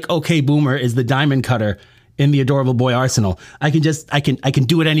feel like okay Boomer is the Diamond Cutter in the Adorable Boy arsenal. I can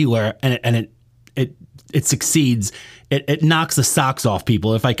do it anywhere, and it succeeds. It knocks the socks off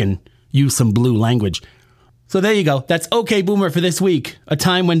people, if I can use some blue language. So there you go. That's okay Boomer for this week. A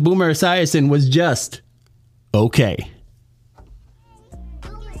time when Boomer Esiason was just okay.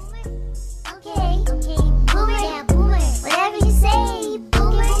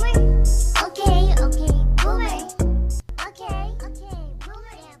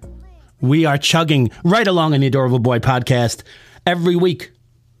 We are chugging right along in the Adorable Boy podcast every week.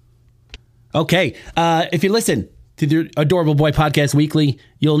 Okay, if you listen to the Adorable Boy podcast weekly,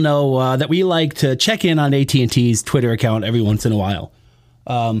 you'll know that we like to check in on AT&T's Twitter account every once in a while.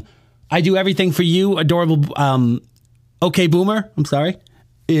 I do everything for you. Adorable, okay Boomer, I'm sorry,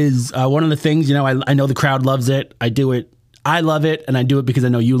 is one of the things, I know the crowd loves it. I do it. I love it, and I do it because I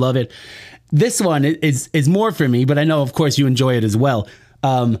know you love it. This one is more for me, but I know, of course, you enjoy it as well.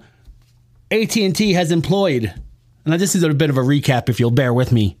 AT&T has employed, and this is a bit of a recap if you'll bear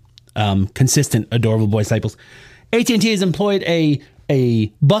with me, consistent Adorable Boy disciples. AT&T has employed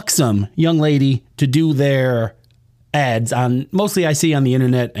a buxom young lady to do their ads on, mostly I see on the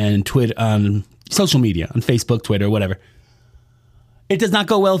internet and Twitter, on social media, on Facebook, Twitter, whatever. It does not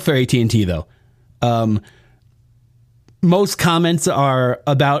go well for AT&T though. Most comments are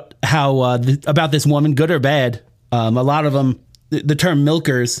about how, about this woman, good or bad. A lot of them, the term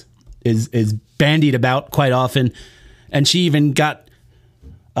milkers is bandied about quite often, and she even got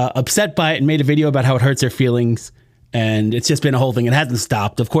upset by it and made a video about how it hurts her feelings, and it's just been a whole thing. It hasn't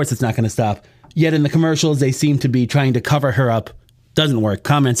stopped. Of course it's not going to stop. Yet in the commercials, they seem to be trying to cover her up. Doesn't work.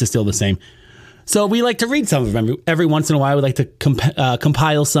 Comments are still the same. So we like to read some of them. Every once in a while, we like to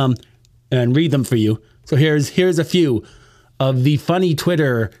compile some and read them for you. So here's a few of the funny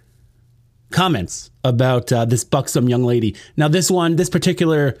Twitter comments about this buxom young lady. Now this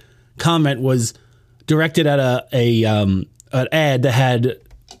particular comment was directed at an ad that had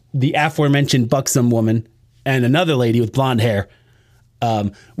the aforementioned buxom woman and another lady with blonde hair,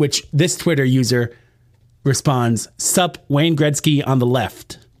 which this Twitter user responds, "Sup, Wayne Gretzky on the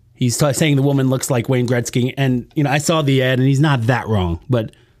left." He's saying the woman looks like Wayne Gretzky, and I saw the ad and he's not that wrong,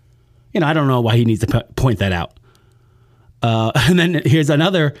 but I don't know why he needs to point that out. And then here's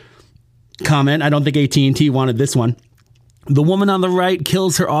another comment. I don't think AT&T wanted this one. "The woman on the right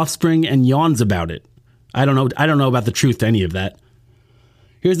kills her offspring and yawns about it." I don't know about the truth to any of that.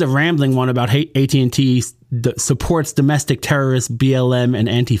 Here's the rambling one about AT&T supports domestic terrorists, BLM, and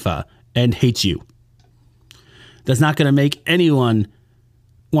Antifa, and hates you. That's not going to make anyone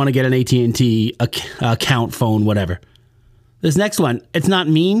want to get an AT&T account, phone, whatever. This next one, it's not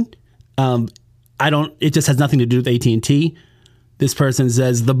mean. It just has nothing to do with AT&T. This person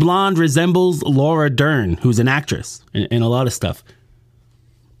says, the blonde resembles Laura Dern, who's an actress in a lot of stuff.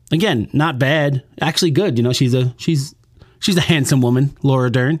 Again, not bad. Actually good. You know, she's a handsome woman,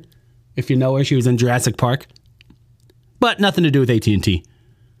 Laura Dern. If you know her, she was in Jurassic Park. But nothing to do with AT&T.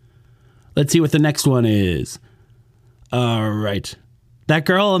 Let's see what the next one is. All right. That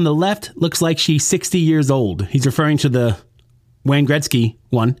girl on the left looks like she's 60 years old. He's referring to the Wayne Gretzky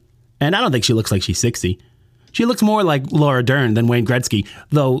one. And I don't think she looks like she's 60. She looks more like Laura Dern than Wayne Gretzky,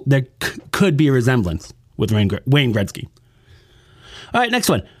 though there could be a resemblance with Wayne Gretzky. All right, next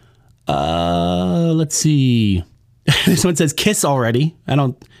one. Let's see. This one says kiss already. I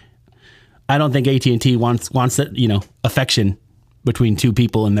don't think AT&T wants that, you know, affection between two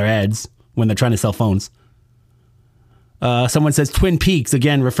people in their ads when they're trying to sell phones. Someone says Twin Peaks,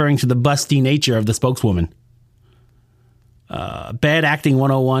 again referring to the busty nature of the spokeswoman. Bad acting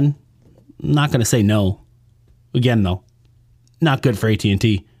 101. Not going to say no. Again, though, not good for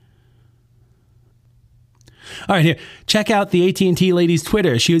AT&T. All right, here. Check out the AT&T lady's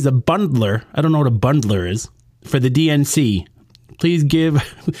Twitter. She was a bundler. I don't know what a bundler is. For the DNC.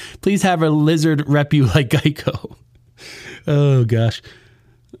 Please have a lizard rep you like Geico. Oh gosh.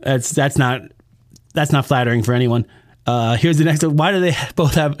 That's not flattering for anyone. Here's the next one. Why do they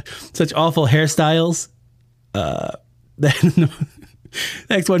both have such awful hairstyles? Then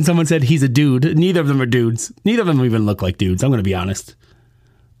next one, someone said he's a dude. Neither of them are dudes. Neither of them even look like dudes. I'm going to be honest.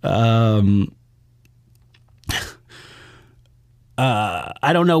 I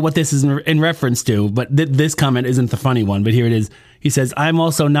don't know what this is in reference to, but this comment isn't the funny one, but here it is. He says, I'm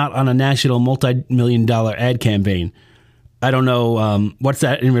also not on a national multi-million-dollar ad campaign. I don't know what's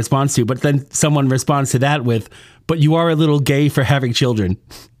that in response to, but then someone responds to that with, but you are a little gay for having children.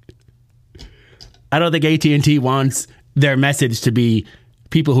 I don't think AT&T wants their message to be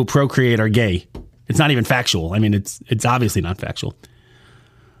people who procreate are gay. It's not even factual. I mean, it's obviously not factual.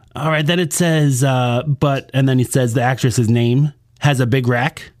 All right, then it says, and then it says the actress's name has a big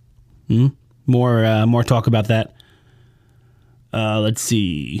rack. More talk about that. Let's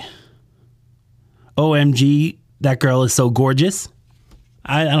see. OMG, that girl is so gorgeous.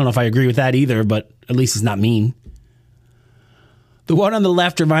 I don't know if I agree with that either, but at least it's not mean. The one on the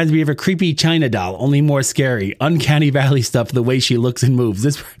left reminds me of a creepy China doll, only more scary. Uncanny Valley stuff, the way she looks and moves.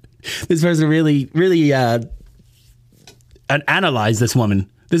 This person really analyzed this woman.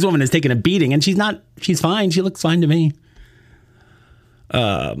 This woman has taken a beating, and she's fine. She looks fine to me.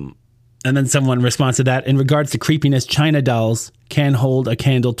 And then someone responds to that. In regards to creepiness, China dolls can hold a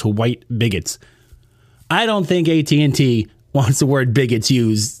candle to white bigots. I don't think AT&T wants the word bigots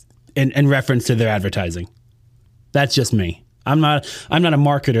used in reference to their advertising. That's just me. I'm not a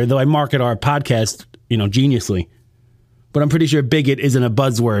marketer, though I market our podcast, geniusly. But I'm pretty sure bigot isn't a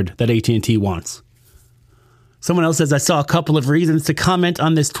buzzword that AT&T wants. Someone else says, I saw a couple of reasons to comment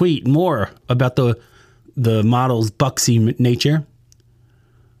on this tweet. More about the model's buxy nature.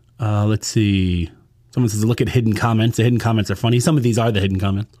 Let's see. Someone says, look at hidden comments. The hidden comments are funny. Some of these are the hidden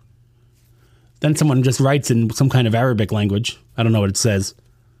comments. Then someone just writes in some kind of Arabic language. I don't know what it says.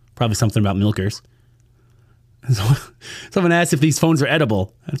 Probably something about milkers. Someone asked if these phones are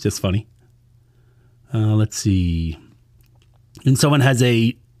edible. That's just funny. Let's see. And someone has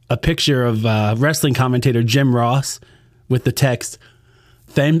a picture of wrestling commentator Jim Ross with the text,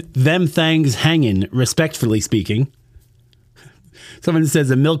 them things hanging, respectfully speaking. Someone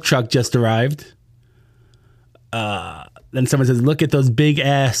says a milk truck just arrived. Then someone says, look at those big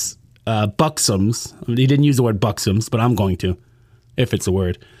ass buxoms. I mean, he didn't use the word buxoms, but I'm going to, if it's a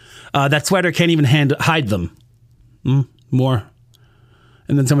word. That sweater can't even hide them. More.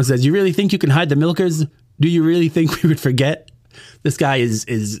 And then someone says, you really think you can hide the milkers? Do you really think we would forget? This guy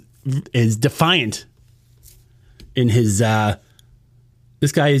is defiant in his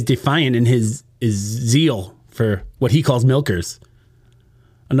zeal for what he calls milkers.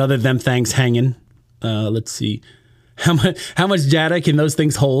 Another them things hanging. Let's see. How much data can those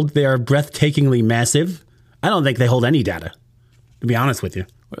things hold? They are breathtakingly massive. I don't think they hold any data, to be honest with you.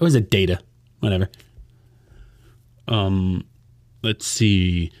 What was it? Data. Whatever. Let's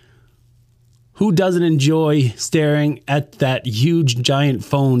see. Who doesn't enjoy staring at that huge giant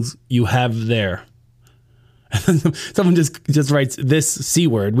phones you have there? Someone just writes this C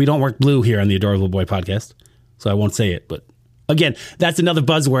word. We don't work blue here on the Adorable Boy podcast, so I won't say it. But again, that's another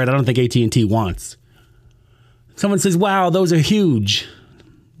buzzword I don't think AT&T wants. Someone says, wow, those are huge.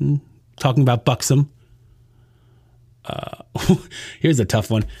 Talking about buxom. Here's a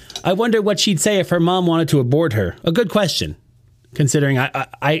tough one. I wonder what she'd say if her mom wanted to abort her. A good question, considering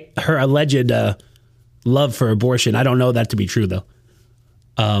her alleged love for abortion. I don't know that to be true, though.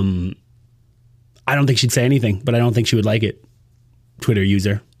 I don't think she'd say anything, but I don't think she would like it. Twitter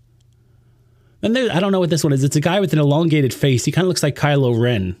user. And I don't know what this one is. It's a guy with an elongated face. He kind of looks like Kylo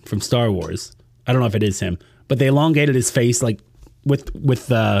Ren from Star Wars. I don't know if it is him, but they elongated his face like with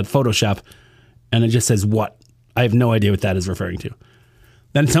Photoshop, and it just says what? I have no idea what that is referring to.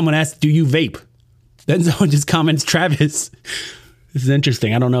 Then someone asks, "Do you vape?" Then someone just comments, "Travis." This is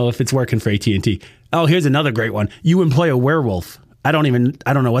interesting. I don't know if it's working for AT&T. Oh, here's another great one. "You employ a werewolf." I don't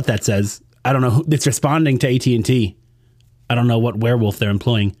know what that says. I don't know who it's responding to AT&T. I don't know what werewolf they're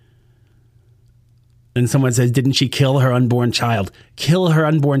employing. And someone says, "Didn't she kill her unborn child?" Kill her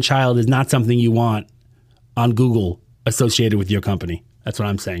unborn child is not something you want on Google associated with your company. That's what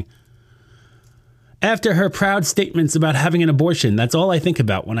I'm saying. "After her proud statements about having an abortion, that's all I think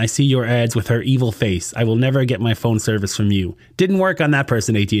about when I see your ads with her evil face. I will never get my phone service from you." Didn't work on that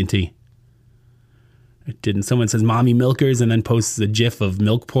person, AT&T. It didn't. Someone says, "Mommy milkers," and then posts a gif of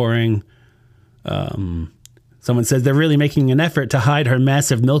milk pouring. Someone says, "They're really making an effort to hide her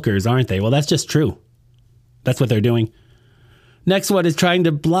massive milkers, aren't they?" Well, that's just true. That's what they're doing. Next one is trying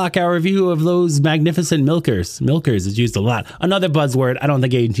to block our review of those magnificent milkers. Milkers is used a lot. Another buzzword I don't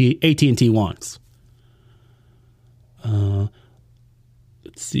think AT&T wants.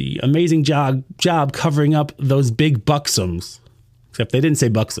 Let's see. "Amazing job covering up those big buxoms." Except they didn't say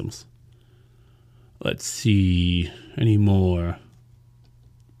buxoms. Let's see. Any more?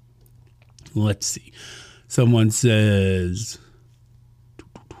 Let's see. Someone says...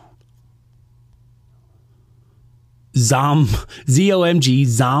 ZOMG,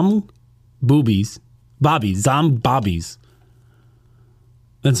 Zom boobies, bobbies, Zom bobbies.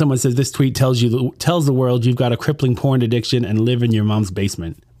 Then someone says, "This tweet tells the world you've got a crippling porn addiction and live in your mom's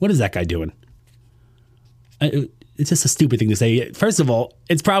basement." What is that guy doing? It's just a stupid thing to say. First of all,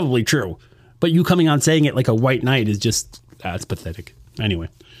 it's probably true, but you coming on saying it like a white knight is just, it's pathetic. Anyway.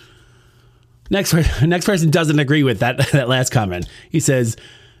 Next person doesn't agree with that last comment. He says,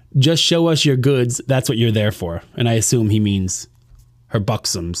 "Just show us your goods. That's what you're there for." And I assume he means her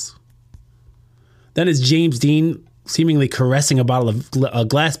buxoms. Then is James Dean seemingly caressing a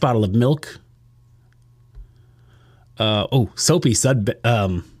glass bottle of milk. Soapy Sud.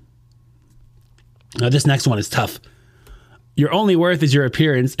 Now this next one is tough. "Your only worth is your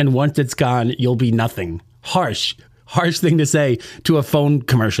appearance, and once it's gone, you'll be nothing." Harsh thing to say to a phone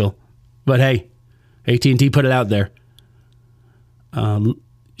commercial. But hey, AT&T put it out there.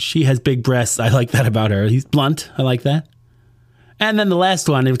 "She has big breasts. I like that about her." He's blunt. I like that. And then the last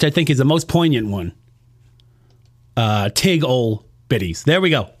one, which I think is the most poignant one. Tig ol' biddies. There we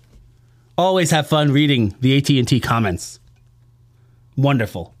go. Always have fun reading the AT&T comments.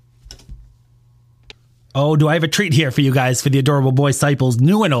 Wonderful. Oh, do I have a treat here for you guys for the Adorable Boy Disciples,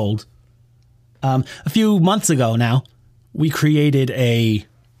 new and old? A few months ago now, we created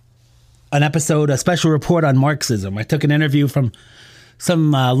an episode, a special report on Marxism. I took an interview from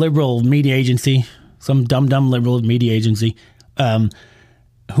some liberal media agency, some dumb liberal media agency,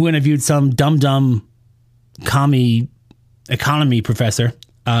 who interviewed some dumb commie economy professor.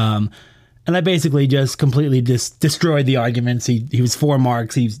 And I basically just completely destroyed the arguments. He was for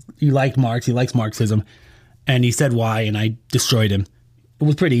Marx. He liked Marx. He likes Marxism. And he said why, and I destroyed him. It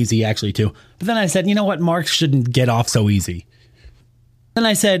was pretty easy, actually, too. But then I said, you know what? Marx shouldn't get off so easy. Then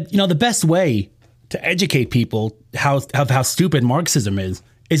I said, the best way to educate people how stupid Marxism is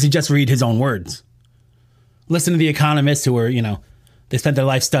to just read his own words. Listen to the economists who are, they spent their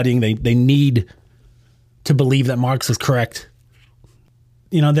life studying. They need to believe that Marx was correct.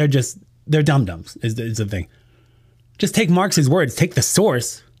 They're dum-dums is the thing. Just take Marx's words, take the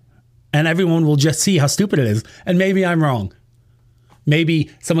source, and everyone will just see how stupid it is. And maybe I'm wrong. Maybe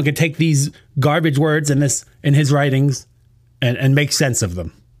someone could take these garbage words in his writings and make sense of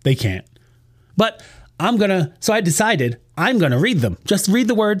them. They can't. But so I decided I'm going to read them. Just read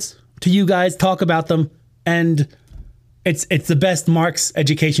the words to you guys, talk about them, and it's the best Marx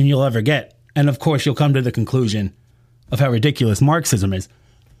education you'll ever get. And of course, you'll come to the conclusion of how ridiculous Marxism is.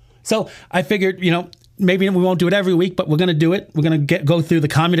 So I figured, maybe we won't do it every week, but we're going to do it. We're going to go through the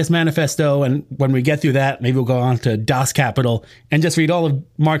Communist Manifesto, and when we get through that, maybe we'll go on to Das Kapital and just read all of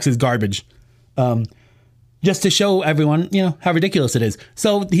Marx's garbage. Just to show everyone, how ridiculous it is.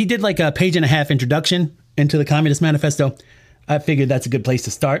 So he did like a 1.5-page introduction into the Communist Manifesto. I figured that's a good place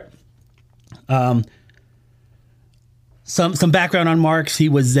to start. Some background on Marx. He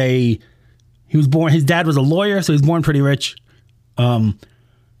was born, his dad was a lawyer, so he was born pretty rich.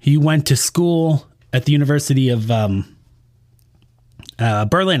 He went to school at the University of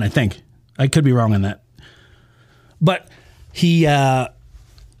Berlin, I think. I could be wrong on that. But he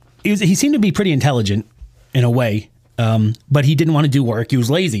seemed to be pretty intelligent in a way, but he didn't want to do work. He was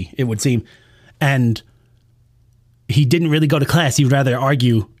lazy, it would seem. And he didn't really go to class. He would rather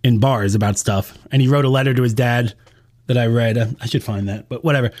argue in bars about stuff. And he wrote a letter to his dad that I read. I should find that, but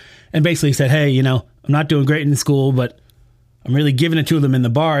whatever. And basically said, hey, you know, I'm not doing great in school, but I'm really giving it to them in the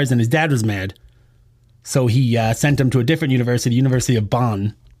bars. And his dad was mad. So he sent him to a different university, University of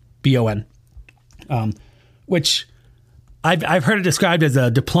Bonn, B-O-N, which I've heard it described as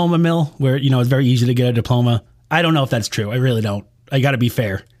a diploma mill where, you know, it's very easy to get a diploma. I don't know if that's true. I really don't. I got to be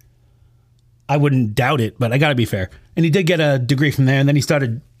fair. I wouldn't doubt it, but I got to be fair. And he did get a degree from there. And then he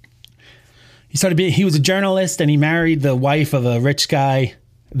was a journalist, and he married the wife of a rich guy,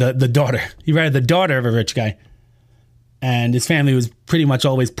 the daughter. He married the daughter of a rich guy. And his family was pretty much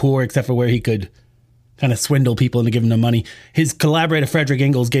always poor, except for where he could kind of swindle people into giving them money. His collaborator, Frederick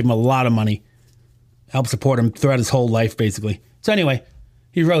Engels, gave him a lot of money, helped support him throughout his whole life, basically. So anyway,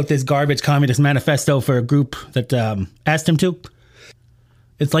 he wrote this garbage communist manifesto for a group that asked him to.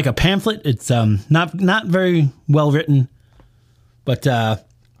 It's like a pamphlet. It's not very well written, but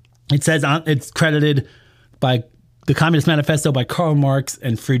it says it's credited by the Communist Manifesto by Karl Marx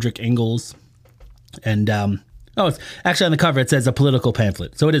and Friedrich Engels. And it's actually on the cover. It says a political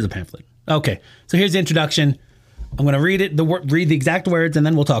pamphlet, so it is a pamphlet. Okay, so here's the introduction. I'm going to read it, read the exact words, and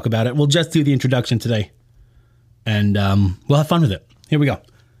then we'll talk about it. We'll just do the introduction today, and we'll have fun with it. Here we go.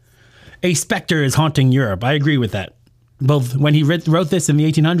 A specter is haunting Europe. I agree with that. Both when he wrote this in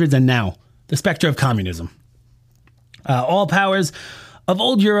the 1800s and now. The specter of communism. All powers of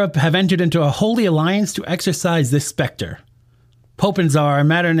old Europe have entered into a holy alliance to exorcise this specter. Pope and Tsar,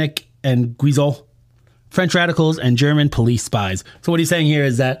 Metternich and Guizot, French radicals, and German police spies. So what he's saying here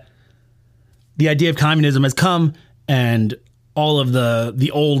is that the idea of communism has come, and all of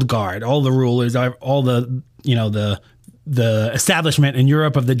the old guard, all the rulers, all the, you know, the establishment in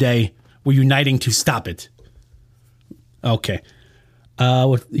Europe of the day were uniting to stop it. Okay.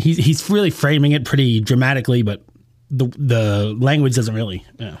 He's really framing it pretty dramatically, but the language doesn't really,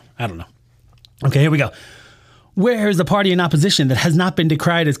 I don't know. Okay, here we go. Where is the party in opposition that has not been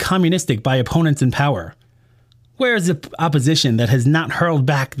decried as communistic by opponents in power? Where is the opposition that has not hurled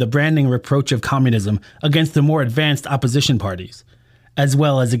back the branding reproach of communism against the more advanced opposition parties, as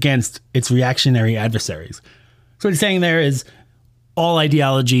well as against its reactionary adversaries? So what he's saying there is all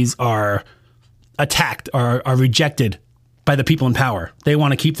ideologies are attacked, are rejected by the people in power. They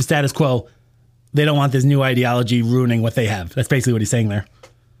want to keep the status quo. They don't want this new ideology ruining what they have. That's basically what he's saying there.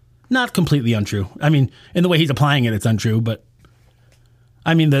 Not completely untrue. I mean, in the way he's applying it, it's untrue, but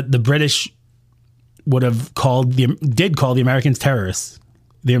I mean, the British would have did call the Americans terrorists,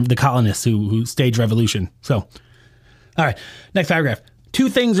 the colonists who staged revolution. So, all right, next paragraph. Two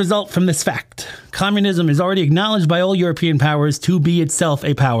things result from this fact. Communism is already acknowledged by all European powers to be itself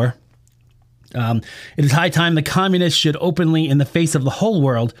a power. It is high time the communists should openly, in the face of the whole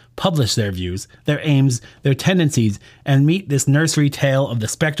world, publish their views, their aims, their tendencies, and meet this nursery tale of the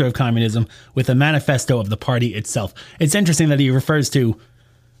specter of communism with a manifesto of the party itself. It's interesting that he refers to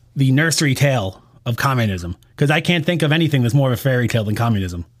the nursery tale of communism, because I can't think of anything that's more of a fairy tale than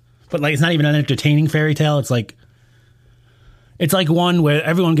communism. But like, it's not even an entertaining fairy tale. It's like one where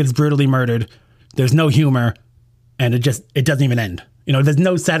everyone gets brutally murdered. There's no humor, and it doesn't even end. You know, there's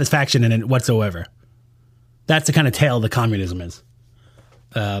no satisfaction in it whatsoever. That's the kind of tale that communism is.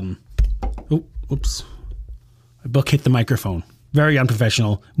 Oops. My book hit the microphone. Very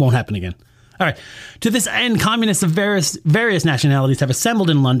unprofessional. Won't happen again. All right. To this end, communists of various nationalities have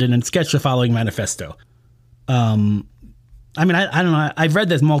assembled in London and sketched the following manifesto. I mean, I don't know. I've read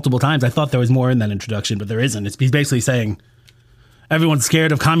this multiple times. I thought there was more in that introduction, but there isn't. He's basically saying everyone's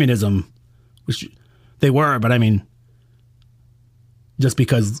scared of communism, which they were, but I mean, just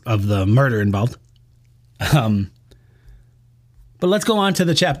because of the murder involved. But let's go on to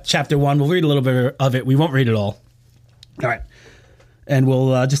the chapter 1. We'll read a little bit of it. We won't read it all. All right. And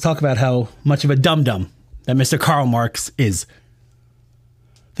we'll just talk about how much of a dum-dum that Mr. Karl Marx is.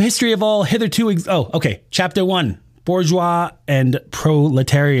 The history of all hitherto... Chapter 1. Bourgeois and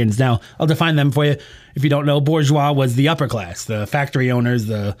proletarians. Now, I'll define them for you. If you don't know, bourgeois was the upper class, the factory owners,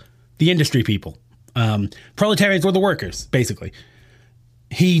 the industry people. Proletarians were the workers, basically.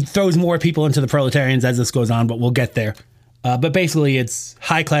 He throws more people into the proletarians as this goes on, but we'll get there. But basically, it's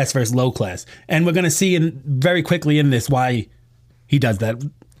high class versus low class. And we're going to see very quickly in this why he does that,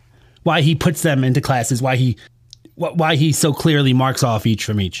 why he puts them into classes, why he so clearly marks off each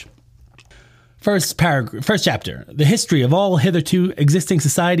from each. First chapter. The history of all hitherto existing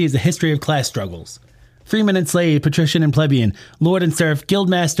society is a history of class struggles. Freeman and slave, patrician and plebeian, lord and serf,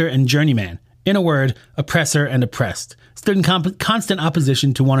 guildmaster and journeyman. In a word, oppressor and oppressed, stood in constant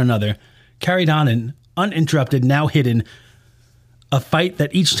opposition to one another, carried on an uninterrupted, now hidden, a fight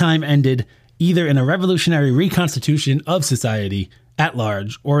that each time ended either in a revolutionary reconstitution of society at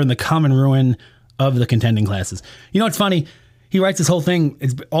large or in the common ruin of the contending classes. You know, it's funny. He writes this whole thing,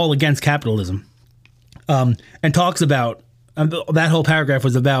 it's all against capitalism, and talks about, that whole paragraph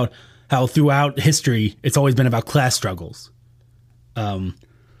was about how throughout history, it's always been about class struggles. And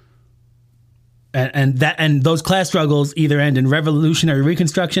those class struggles either end in revolutionary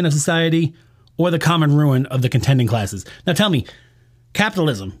reconstruction of society or the common ruin of the contending classes. Now tell me,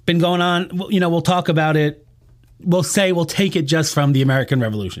 capitalism, been going on, we'll talk about it. We'll take it just from the American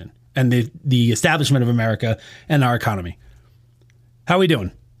Revolution and the establishment of America and our economy. How are we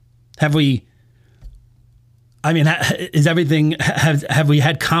doing? Have we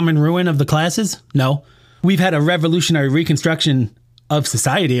had common ruin of the classes? No. We've had a revolutionary reconstruction of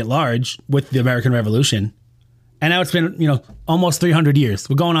society at large with the American Revolution. And now it's been, almost 300 years.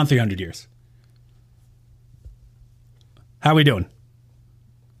 We're going on 300 years. How are we doing?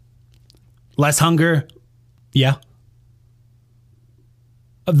 Less hunger? Yeah.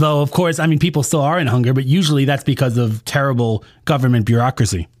 Though, of course, people still are in hunger, but usually that's because of terrible government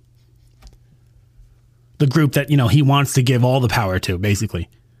bureaucracy. The group that, he wants to give all the power to, basically.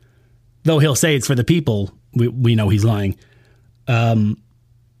 Though he'll say it's for the people, we know he's lying. So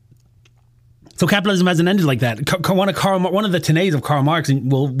capitalism hasn't ended like that. One of the tenets of Karl Marx,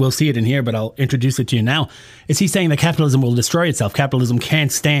 and we'll see it in here, but I'll introduce it to you now, is he's saying that capitalism will destroy itself. Capitalism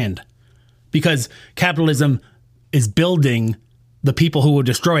can't stand because capitalism is building the people who will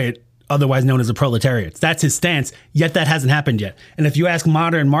destroy it, otherwise known as the proletariats. That's his stance, yet that hasn't happened yet. And if you ask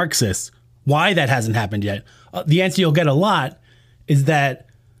modern Marxists why that hasn't happened yet, the answer you'll get a lot is that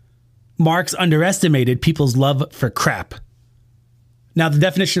Marx underestimated people's love for crap. Now, the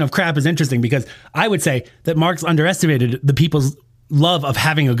definition of crap is interesting because I would say that Marx underestimated the people's love of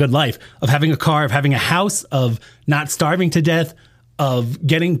having a good life, of having a car, of having a house, of not starving to death, of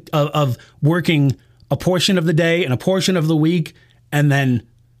working a portion of the day and a portion of the week, and then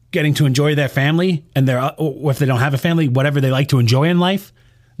getting to enjoy their family and or if they don't have a family, whatever they like to enjoy in life.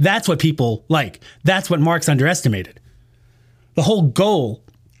 That's what people like. That's what Marx underestimated. The whole goal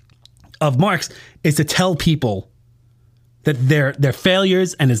of Marx is to tell people that they're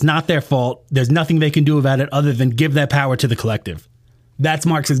failures and it's not their fault. There's nothing they can do about it other than give that power to the collective. That's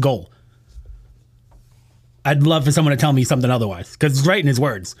Marx's goal. I'd love for someone to tell me something otherwise, because it's right in his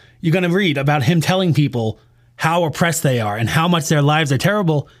words. You're going to read about him telling people how oppressed they are and how much their lives are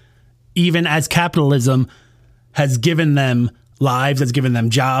terrible, even as capitalism has given them lives, has given them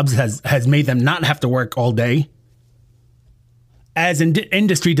jobs, has made them not have to work all day. As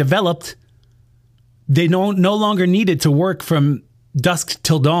industry developed, they no longer needed to work from dusk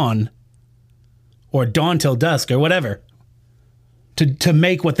till dawn or dawn till dusk or whatever to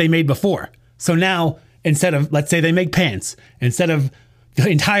make what they made before. So now, instead of, let's say they make pants, instead of the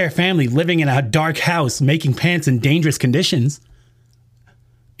entire family living in a dark house making pants in dangerous conditions,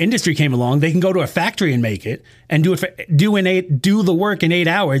 industry came along. They can go to a factory and make it and do the work in 8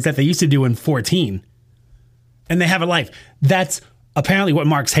 hours that they used to do in 14. And they have a life. That's apparently what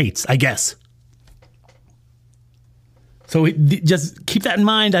Marx hates, I guess. So just keep that in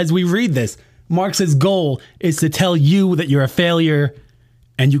mind as we read this. Marx's goal is to tell you that you're a failure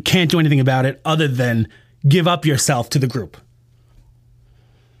and you can't do anything about it other than give up yourself to the group.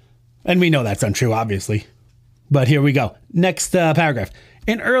 And we know that's untrue, obviously. But here we go. Next paragraph.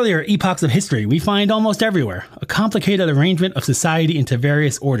 In earlier epochs of history, we find almost everywhere a complicated arrangement of society into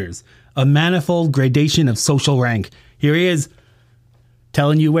various orders, a manifold gradation of social rank. Here he is,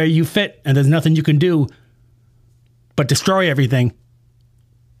 telling you where you fit, and there's nothing you can do but destroy everything.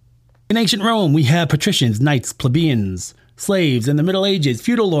 In ancient Rome, we have patricians, knights, plebeians, slaves. In the Middle Ages,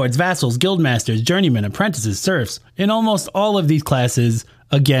 feudal lords, vassals, guildmasters, journeymen, apprentices, serfs. In almost all of these classes,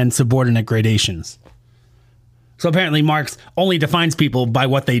 again, subordinate gradations. So apparently Marx only defines people by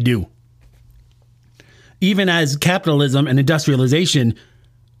what they do. Even as capitalism and industrialization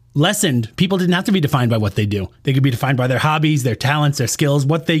lessened, people didn't have to be defined by what they do. They could be defined by their hobbies, their talents, their skills,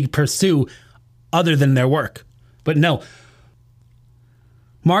 what they pursue other than their work. But no,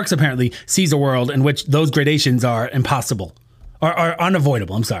 Marx apparently sees a world in which those gradations are impossible, or are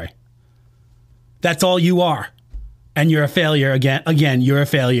unavoidable, I'm sorry. That's all you are. And you're a failure again, you're a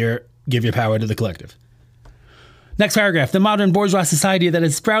failure. Give your power to the collective. Next paragraph. The modern bourgeois society that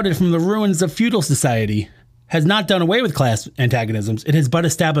has sprouted from the ruins of feudal society has not done away with class antagonisms. It has but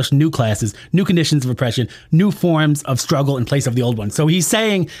established new classes, new conditions of oppression, new forms of struggle in place of the old ones. So he's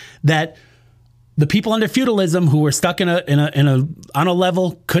saying that the people under feudalism who were stuck on a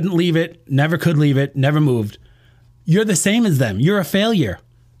level, couldn't leave it, never could leave it, never moved. You're the same as them. You're a failure.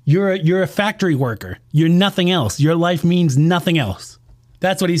 You're a factory worker. You're nothing else. Your life means nothing else.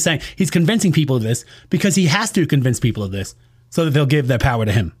 That's what he's saying. He's convincing people of this because he has to convince people of this so that they'll give their power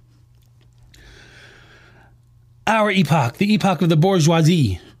to him. Our epoch, the epoch of the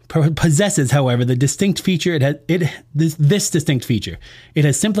bourgeoisie, possesses, however, the distinct feature this distinct feature. It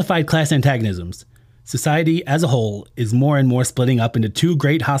has simplified class antagonisms. Society as a whole is more and more splitting up into two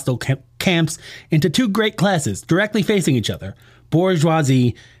great hostile camps, into two great classes directly facing each other,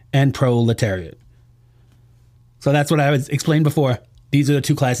 bourgeoisie and proletariat. So that's what I was explained before. These are the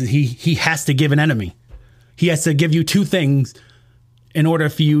two classes. He has to give an enemy. He has to give you two things in order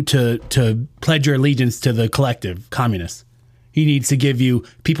for you to pledge your allegiance to the collective communists. He needs to give you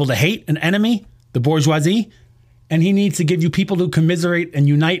people to hate, an enemy, the bourgeoisie, and he needs to give you people to commiserate and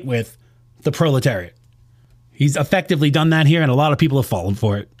unite with, the proletariat. He's effectively done that here, and a lot of people have fallen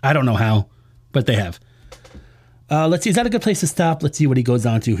for it. I don't know how, but they have. Let's see. Is that a good place to stop? Let's see what he goes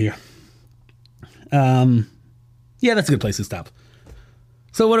on to here. Yeah, that's a good place to stop.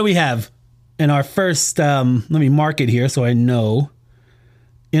 So what do we have in our first, let me mark it here so I know.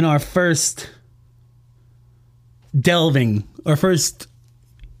 In our first first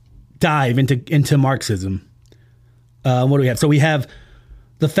dive into Marxism, what do we have? So we have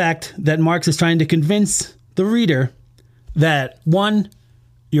the fact that Marx is trying to convince the reader that, one,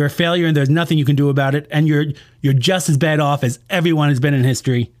 you're a failure and there's nothing you can do about it, and you're just as bad off as everyone has been in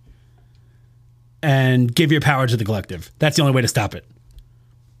history, and give your power to the collective. That's the only way to stop it.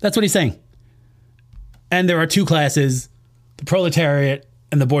 That's what he's saying. And there are two classes, the proletariat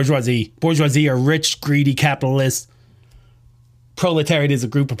and the bourgeoisie. Bourgeoisie are rich, greedy capitalists. Proletariat is a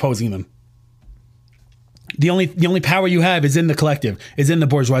group opposing them. The only power you have is in the collective, is in the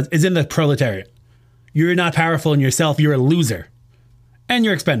bourgeoisie, is in the proletariat. You're not powerful in yourself. You're a loser. And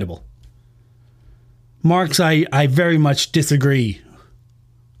you're expendable. Marx, I very much disagree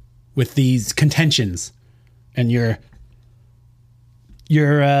with these contentions and your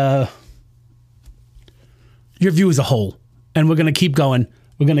view as a whole. And we're going to keep going.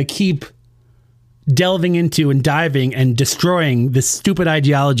 We're going to keep delving into and diving and destroying this stupid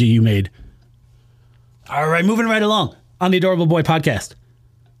ideology you made. All right, moving right along on the Adorable Boy podcast.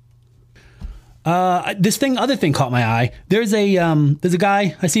 Other thing caught my eye. There's a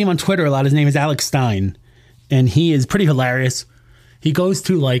guy, I see him on Twitter a lot. His name is Alex Stein, and he is pretty hilarious. He goes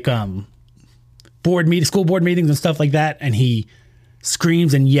to like school board meetings and stuff like that, and he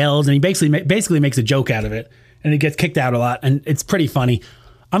screams and yells, and he basically makes a joke out of it, and it gets kicked out a lot, and it's pretty funny.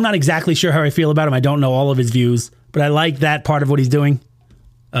 I'm not exactly sure how I feel about him. I don't know all of his views, but I like that part of what he's doing,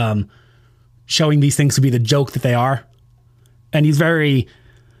 showing these things to be the joke that they are, and he's very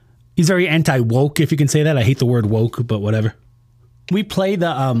anti-woke, if you can say that. I hate the word woke, but whatever. We play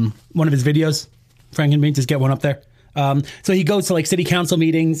the one of his videos. Frank and me, just get one up there. So he goes to like city council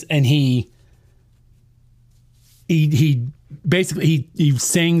meetings, and he basically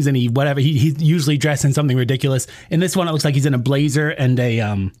sings and he's usually dressed in something ridiculous. In this one, it looks like he's in a blazer and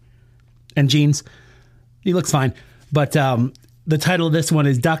and jeans. He looks fine, but the title of this one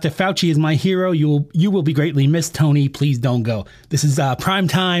is "Dr. Fauci is my hero. You will be greatly missed, Tony. Please don't go." This is prime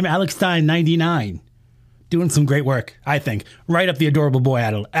time. Alex Stein, 99, doing some great work, I think. Right up the Adorable Boy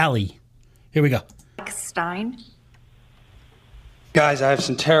alley. Here we go. Stein. Guys, I have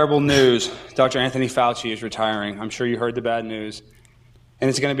some terrible news. Dr. Anthony Fauci is retiring. I'm sure you heard the bad news. And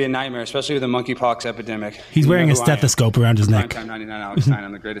it's going to be a nightmare, especially with the monkeypox epidemic. He's wearing a stethoscope around his neck. Primetime 99, Alex Stein.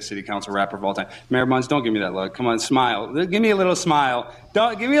 I'm the greatest city council rapper of all time. Mayor Buns, don't give me that look. Come on, smile. Give me a little smile.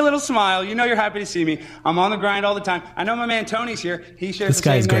 Give me a little smile. You know you're happy to see me. I'm on the grind all the time. I know my man Tony's here. He shares the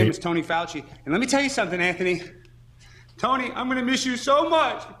same name as Tony Fauci. And let me tell you something, Anthony. Tony, I'm going to miss you so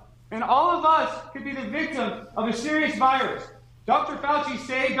much. And all of us could be the victim of a serious virus. Dr. Fauci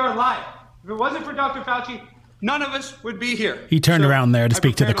saved our life. If it wasn't for Dr. Fauci, none of us would be here. He turned around there to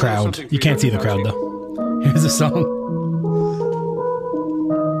speak to the crowd. You can't see the crowd, though. Here's a song.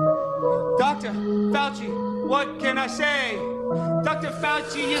 Dr. Fauci, what can I say? Dr.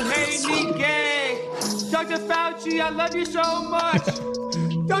 Fauci, you made me gay. Dr. Fauci, I love you so much.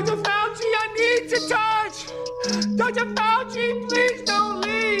 Dr. Fauci, I need to touch. Dr. Fauci, please don't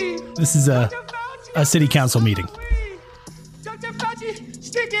leave. This is a city council meeting. Dr. Fauci,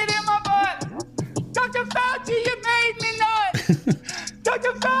 stick it in my butt. Dr. Fauci, you made me nut.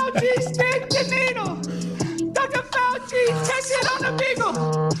 Dr. Fauci, stick the needle. Dr. Fauci, test it on the beagle.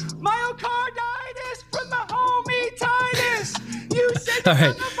 Myocarditis from the homie Titus. You said. All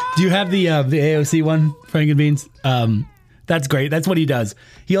right. Do you have the AOC one, Frank and Beans? That's great. That's what he does.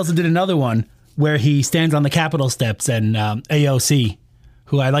 He also did another one where he stands on the Capitol steps, and AOC,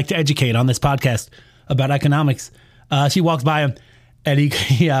 who I like to educate on this podcast about economics, she walks by him, and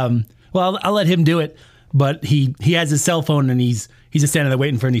he well, I'll let him do it, but he has his cell phone, and he's He's just standing there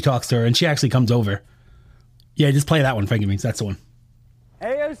waiting for her, and he talks to her, and she actually comes over. Yeah, just play that one, Frankie Means. That's the one.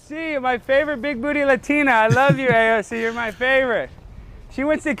 AOC, my favorite big booty Latina. I love you, AOC. You're my favorite. She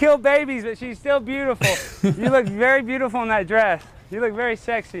wants to kill babies, but she's still beautiful. You look very beautiful in that dress. You look very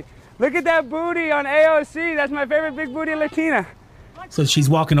sexy. Look at that booty on AOC. That's my favorite big booty Latina. So she's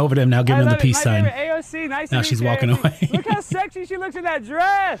walking over to him now, giving him the peace sign. AOC, nice now to meet she's you, walking AOC. away. Look how sexy she looks in that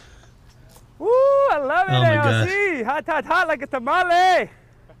dress. Woo, I love it, AOC. Hot, hot, hot like a tamale.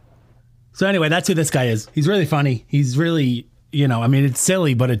 So anyway, that's who this guy is. He's really funny. He's really, I mean, it's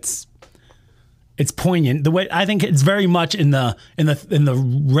silly, but it's poignant. The way I think it's very much in the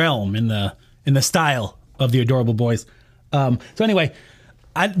realm, in the style of the Adorable Boys. So anyway,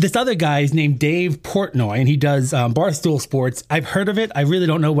 this other guy is named Dave Portnoy, and he does Barstool Sports. I've heard of it. I really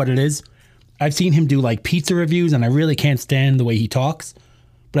don't know what it is. I've seen him do like pizza reviews, and I really can't stand the way he talks.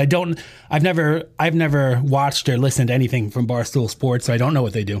 But I've never watched or listened to anything from Barstool Sports, so I don't know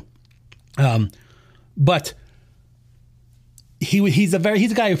what they do. But he's a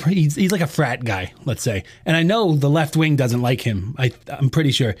guy. He's like a frat guy, let's say. And I know the left wing doesn't like him. I'm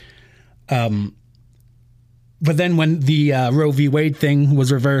pretty sure. But then when the Roe v. Wade thing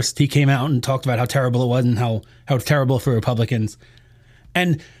was reversed, he came out and talked about how terrible it was and how terrible for Republicans.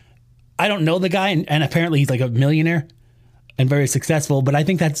 And I don't know the guy, and apparently he's like a millionaire and very successful. But I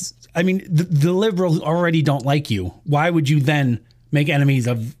think the liberals already don't like you. Why would you then make enemies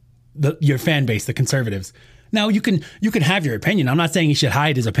of your fan base, the conservatives? Now, you can have your opinion. I'm not saying he should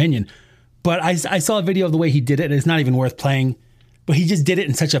hide his opinion. But I saw a video of the way he did it, and it's not even worth playing. But he just did it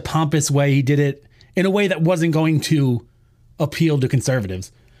in such a pompous way. He did it in a way that wasn't going to appeal to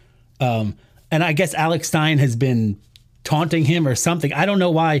conservatives. And I guess Alex Stein has been taunting him or something. I don't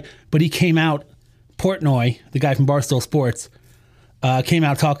know why, but he came out, Portnoy, the guy from Barstool Sports, came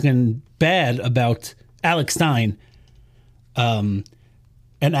out talking bad about Alex Stein. And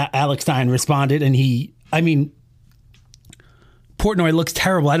Alex Stein responded, and Portnoy looks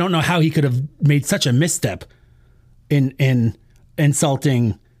terrible. I don't know how he could have made such a misstep in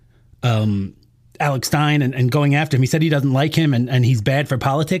insulting Alex Stein and going after him. He said he doesn't like him and he's bad for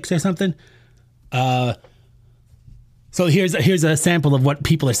politics or something. So here's a sample of what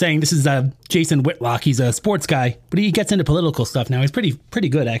people are saying. This is Jason Whitlock. He's a sports guy, but he gets into political stuff now. He's pretty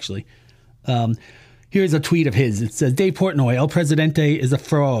good, actually. Here's a tweet of his. It says, Dave Portnoy, El Presidente is a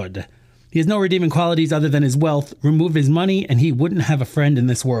fraud. He has no redeeming qualities other than his wealth. Remove his money and he wouldn't have a friend in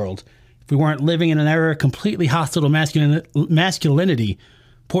this world. If we weren't living in an era completely hostile to masculinity,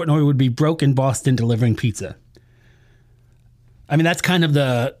 Portnoy would be broke in Boston delivering pizza. I mean, that's kind of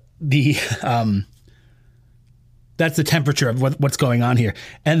that's the temperature of what's going on here.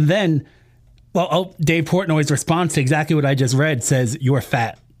 And then, Dave Portnoy's response to exactly what I just read says, you're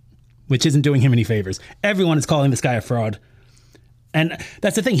fat, which isn't doing him any favors. Everyone is calling this guy a fraud. And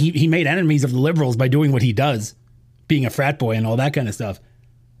that's the thing. He made enemies of the liberals by doing what he does, being a frat boy and all that kind of stuff.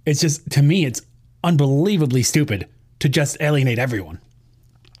 It's just, to me, it's unbelievably stupid to just alienate everyone.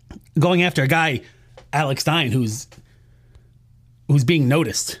 Going after a guy, Alex Stein, who's being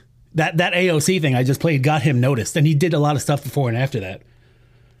noticed. That AOC thing I just played got him noticed, and he did a lot of stuff before and after that.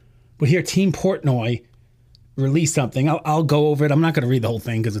 But here, Team Portnoy released something. I'll go over it. I'm not going to read the whole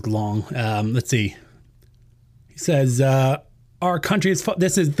thing because it's long. Let's see. He says, our country is...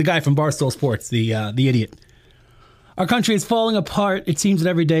 This is the guy from Barstool Sports, the idiot. Our country is falling apart. It seems that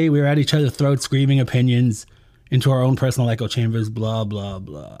every day we are at each other's throats screaming opinions into our own personal echo chambers, blah, blah,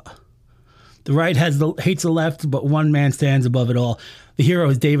 blah. The right hates the left, but one man stands above it all. The hero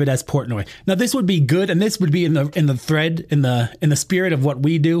is David S. Portnoy. Now, this would be good, and this would be in the thread, in the spirit of what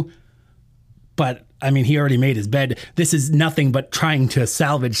we do. But, I mean, he already made his bed. This is nothing but trying to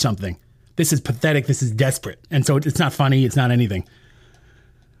salvage something. This is pathetic. This is desperate. And so it's not funny. It's not anything.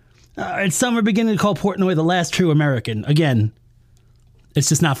 Some are beginning to call Portnoy the last true American. Again, it's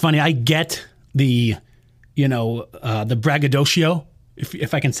just not funny. I get the braggadocio,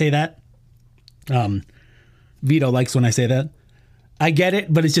 if I can say that. Vito likes when I say that. I get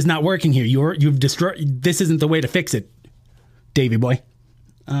it, but it's just not working here. You've destroyed. This isn't the way to fix it, Davey boy.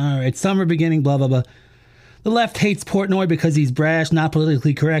 All right, some are beginning, blah, blah, blah. The left hates Portnoy because he's brash, not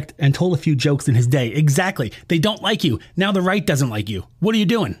politically correct, and told a few jokes in his day. Exactly. They don't like you. Now the right doesn't like you. What are you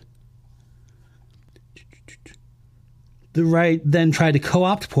doing? The right then tried to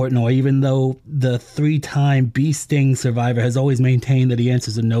co-opt Portnoy, even though the 3-time bee sting survivor has always maintained that he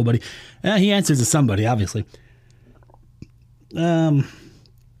answers to nobody. He answers to somebody, obviously. I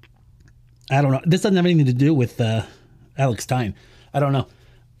don't know. This doesn't have anything to do with Alex Stein. I don't know.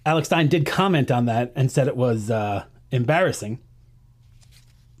 Alex Stein did comment on that and said it was embarrassing,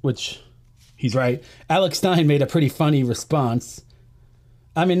 which he's right. Alex Stein made a pretty funny response.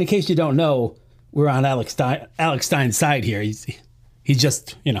 I mean, in case you don't know, we're on Alex Stein's side here. He's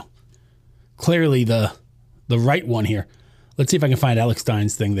just, clearly the right one here. Let's see if I can find Alex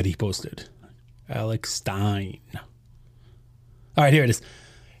Stein's thing that he posted. Alex Stein. All right, here it is.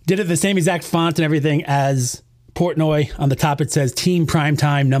 Did it the same exact font and everything as Portnoy. On the top it says Team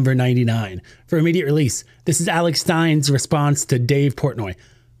Primetime number 99 for immediate release. This is Alex Stein's response to Dave Portnoy.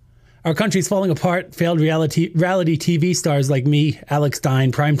 Our country's falling apart. Failed reality TV stars like me, Alex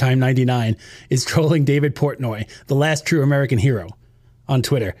Stein, Primetime 99, is trolling David Portnoy, the last true American hero, on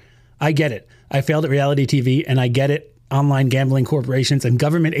Twitter. I get it. I failed at reality TV, and I get it. Online gambling corporations and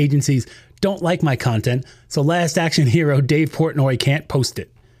government agencies don't like my content, so last action hero Dave Portnoy can't post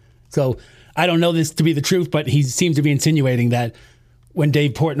it. So I don't know this to be the truth, but he seems to be insinuating that when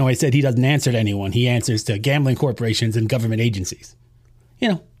Dave Portnoy said he doesn't answer to anyone, he answers to gambling corporations and government agencies.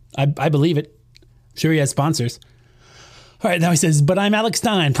 I believe it. Sure, he has sponsors. All right, now he says, but I'm Alex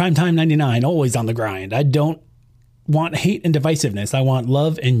Stein, Primetime 99, always on the grind. I don't want hate and divisiveness. I want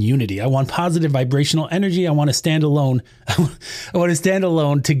love and unity. I want positive vibrational energy. I want to stand alone. I want to stand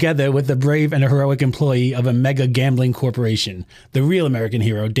alone together with the brave and heroic employee of a mega gambling corporation, the real American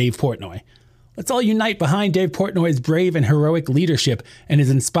hero, Dave Portnoy. Let's all unite behind Dave Portnoy's brave and heroic leadership and his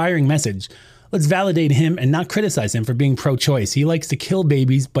inspiring message. Let's validate him and not criticize him for being pro-choice. He likes to kill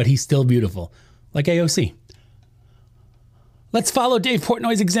babies, but he's still beautiful. Like AOC. Let's follow Dave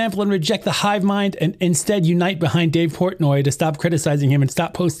Portnoy's example and reject the hive mind and instead unite behind Dave Portnoy to stop criticizing him and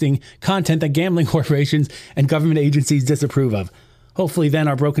stop posting content that gambling corporations and government agencies disapprove of. Hopefully then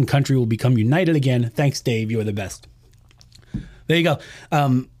our broken country will become united again. Thanks, Dave. You are the best. There you go.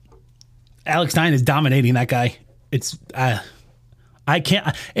 Alex Stein is dominating that guy. It's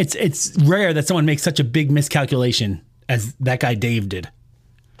rare that someone makes such a big miscalculation as that guy Dave did.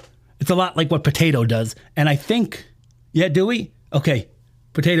 It's a lot like what Potato does. And I think, yeah, do we? Okay.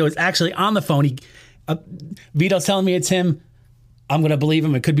 Potato is actually on the phone. Vito's telling me it's him. I'm going to believe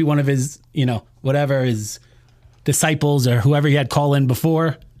him. It could be one of his, whatever, his disciples or whoever he had call in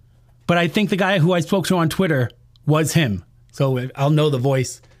before. But I think the guy who I spoke to on Twitter was him. So I'll know the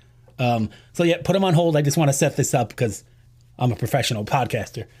voice. So yeah, put him on hold. I just want to set this up because I'm a professional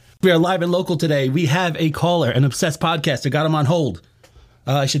podcaster. We are live and local today. We have a caller, an obsessed podcaster. Got him on hold.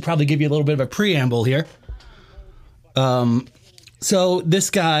 I should probably give you a little bit of a preamble here. So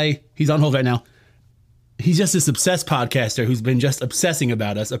this guy, he's on hold right now. He's just this obsessed podcaster who's been just obsessing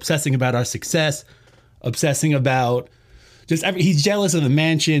about us, obsessing about our success, obsessing about he's jealous of the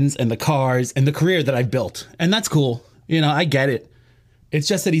mansions and the cars and the career that I've built. And that's cool. I get it. It's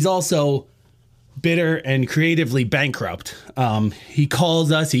just that he's also bitter and creatively bankrupt. He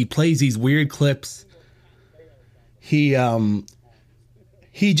calls us, he plays these weird clips. He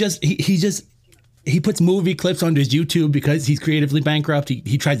puts movie clips onto his YouTube because he's creatively bankrupt.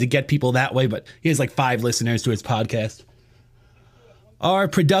 He tries to get people that way, but he has like 5 listeners to his podcast. Our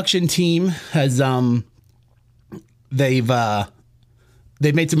production team has they've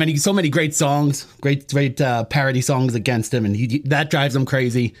made so many great songs, great parody songs against him, and that drives him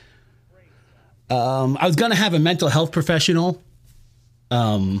crazy. I was gonna have a mental health professional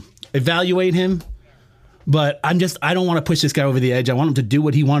evaluate him, but I don't want to push this guy over the edge. I want him to do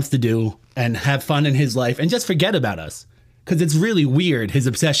what he wants to do and have fun in his life and just forget about us because it's really weird, his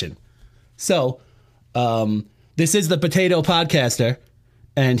obsession. So this is the Potato Podcaster,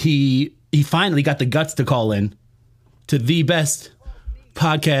 and he finally got the guts to call in to the best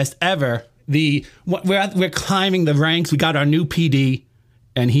podcast ever. We're climbing the ranks. We got our new PD,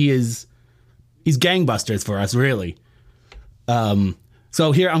 and he's gangbusters for us, really.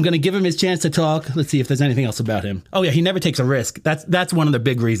 So here, I'm going to give him his chance to talk. Let's see if there's anything else about him. Oh yeah, he never takes a risk. That's one of the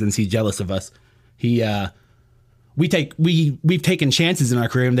big reasons he's jealous of us. We've taken chances in our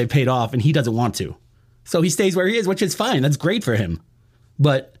career and they've paid off, and he doesn't want to. So he stays where he is, which is fine. That's great for him.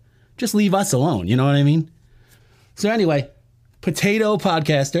 But just leave us alone. You know what I mean? So anyway, Potato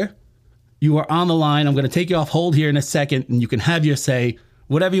Podcaster, you are on the line. I'm going to take you off hold here in a second, and you can have your say.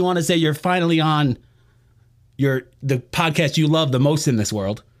 Whatever you want to say, you're finally on the podcast you love the most in this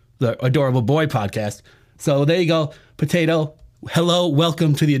world, the Adorable Boy podcast. So there you go, Potato. Hello,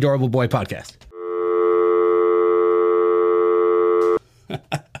 welcome to the Adorable Boy podcast.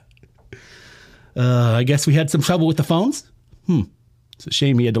 I guess we had some trouble with the phones. It's a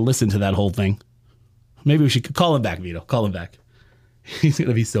shame he had to listen to that whole thing. Maybe we should call him back, Vito. Call him back. He's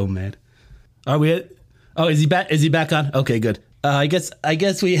gonna be so mad. Are we? Oh, is he back? Is he back on? Okay, good. I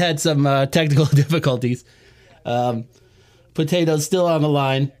guess we had some technical difficulties. Potato's still on the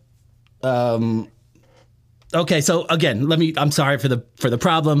line. Okay, so again, I'm sorry for the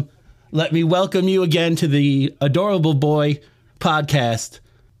problem. Let me welcome you again to the Adorable Boy podcast.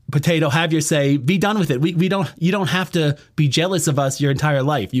 Potato, have your say. Be done with it. You don't have to be jealous of us your entire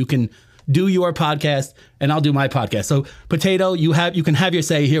life. You can do your podcast and I'll do my podcast. So Potato, you can have your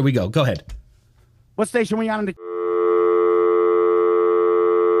say. Here we go. Go ahead. What station were you on?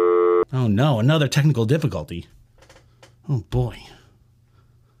 Oh no, another technical difficulty. Oh boy.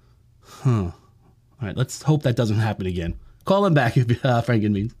 All right, let's hope that doesn't happen again. Call him back if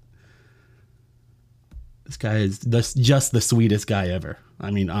Franken means. This guy is just the sweetest guy ever.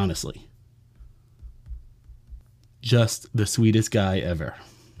 I mean, honestly. Just the sweetest guy ever.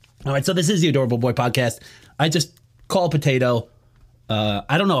 All right, so this is the Adorable Boy podcast. I just called Potato.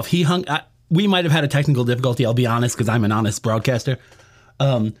 I don't know if he hung... we might have had a technical difficulty, I'll be honest, because I'm an honest broadcaster.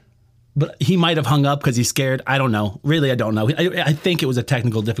 But he might have hung up because he's scared. I don't know. Really, I don't know. I think it was a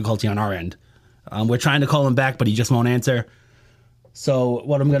technical difficulty on our end. We're trying to call him back, but he just won't answer. So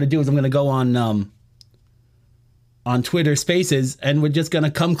what I'm going to do is I'm going to go on Twitter Spaces, and we're just going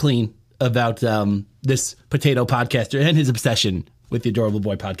to come clean about this Potato podcaster and his obsession with the Adorable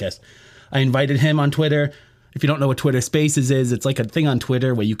Boy podcast. I invited him on Twitter. If you don't know what Twitter Spaces is, it's like a thing on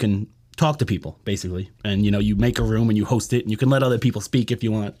Twitter where you can talk to people, basically. And, you make a room and you host it, and you can let other people speak if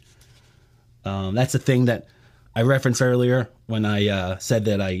you want. That's the thing that I referenced earlier when I said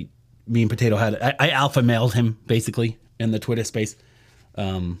that me and Potato I alpha mailed him, basically, in the Twitter space.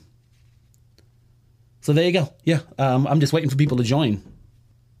 So there you go. Yeah, I'm just waiting for people to join.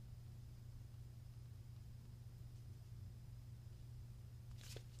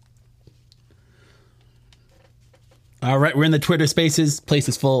 All right, we're in the Twitter Spaces. Place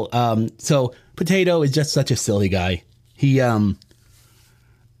is full. So Potato is just such a silly guy. He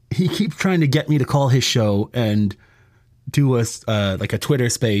keeps trying to get me to call his show and do like a Twitter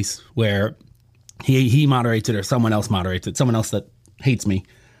space where he moderates it or someone else moderates it, someone else that hates me,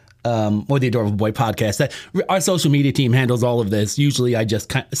 or the Adorable Boy podcast. Our social media team handles all of this. Usually I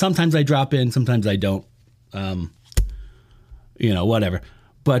just sometimes I drop in, sometimes I don't, whatever.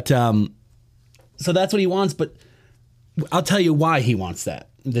 But so that's what he wants. But I'll tell you why he wants that,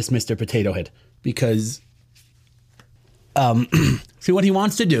 this Mr. Potato Head, because see what he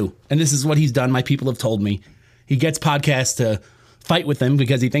wants to do, and this is what he's done. My people have told me he gets podcasts to fight with them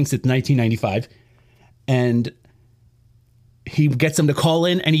because he thinks it's 1995, and he gets them to call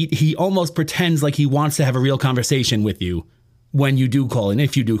in, and he almost pretends like he wants to have a real conversation with you when you do call in.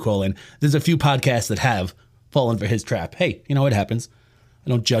 If you do call in, there's a few podcasts that have fallen for his trap. Hey, it happens. I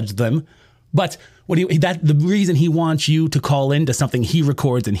don't judge them, but the reason he wants you to call in to something he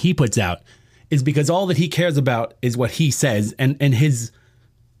records and he puts out is because all that he cares about is what he says, and in his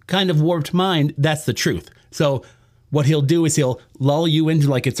kind of warped mind, that's the truth. So what he'll do is he'll lull you into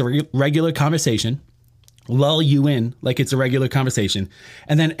like it's a regular conversation, and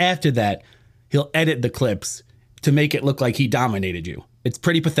then after that, he'll edit the clips to make it look like he dominated you. It's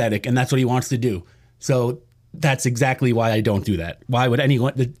pretty pathetic, and that's what he wants to do. So that's exactly why I don't do that. Why would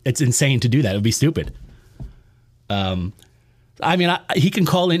anyone? It's insane to do that. It would be stupid. He can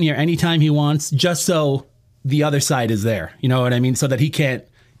call in here anytime he wants, just so the other side is there. You know what I mean? So that he can't,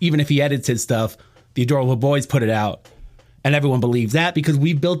 even if he edits his stuff, the Adorable Boys put it out, and everyone believes that because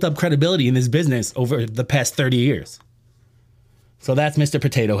we've built up credibility in this business over the past 30 years. So that's Mr.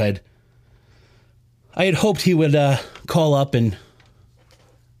 Potato Head. I had hoped he would call up and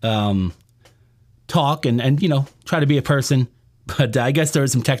talk and try to be a person, but I guess there were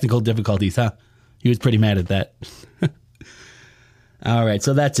some technical difficulties, huh? He was pretty mad at that. All right,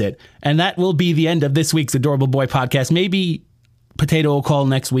 so that's it. And that will be the end of this week's Adorable Boy podcast. Maybe Potato will call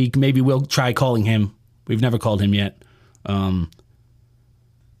next week. Maybe we'll try calling him. We've never called him yet.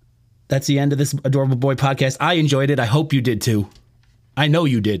 That's the end of this Adorable Boy podcast. I enjoyed it. I hope you did too. I know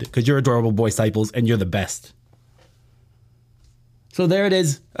you did, because you're Adorable Boy disciples and you're the best. So there it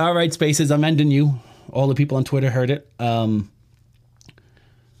is. All right, Spaces, I'm ending you. All the people on Twitter heard it. Forgot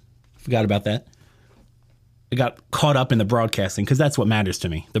about that. I got caught up in the broadcasting because that's what matters to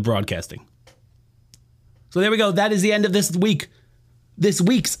me, the broadcasting. So there we go. That is the end of this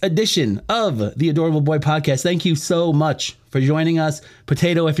week's edition of the Adorable Boy podcast. Thank you so much for joining us.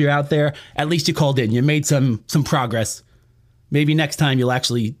 Potato, if you're out there, at least you called in. You made some progress. Maybe next time you'll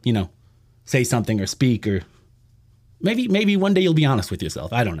actually, say something or speak, or maybe one day you'll be honest with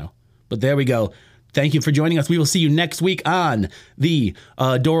yourself. I don't know. But there we go. Thank you for joining us. We will see you next week on the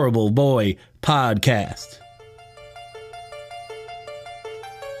Adorable Boy podcast.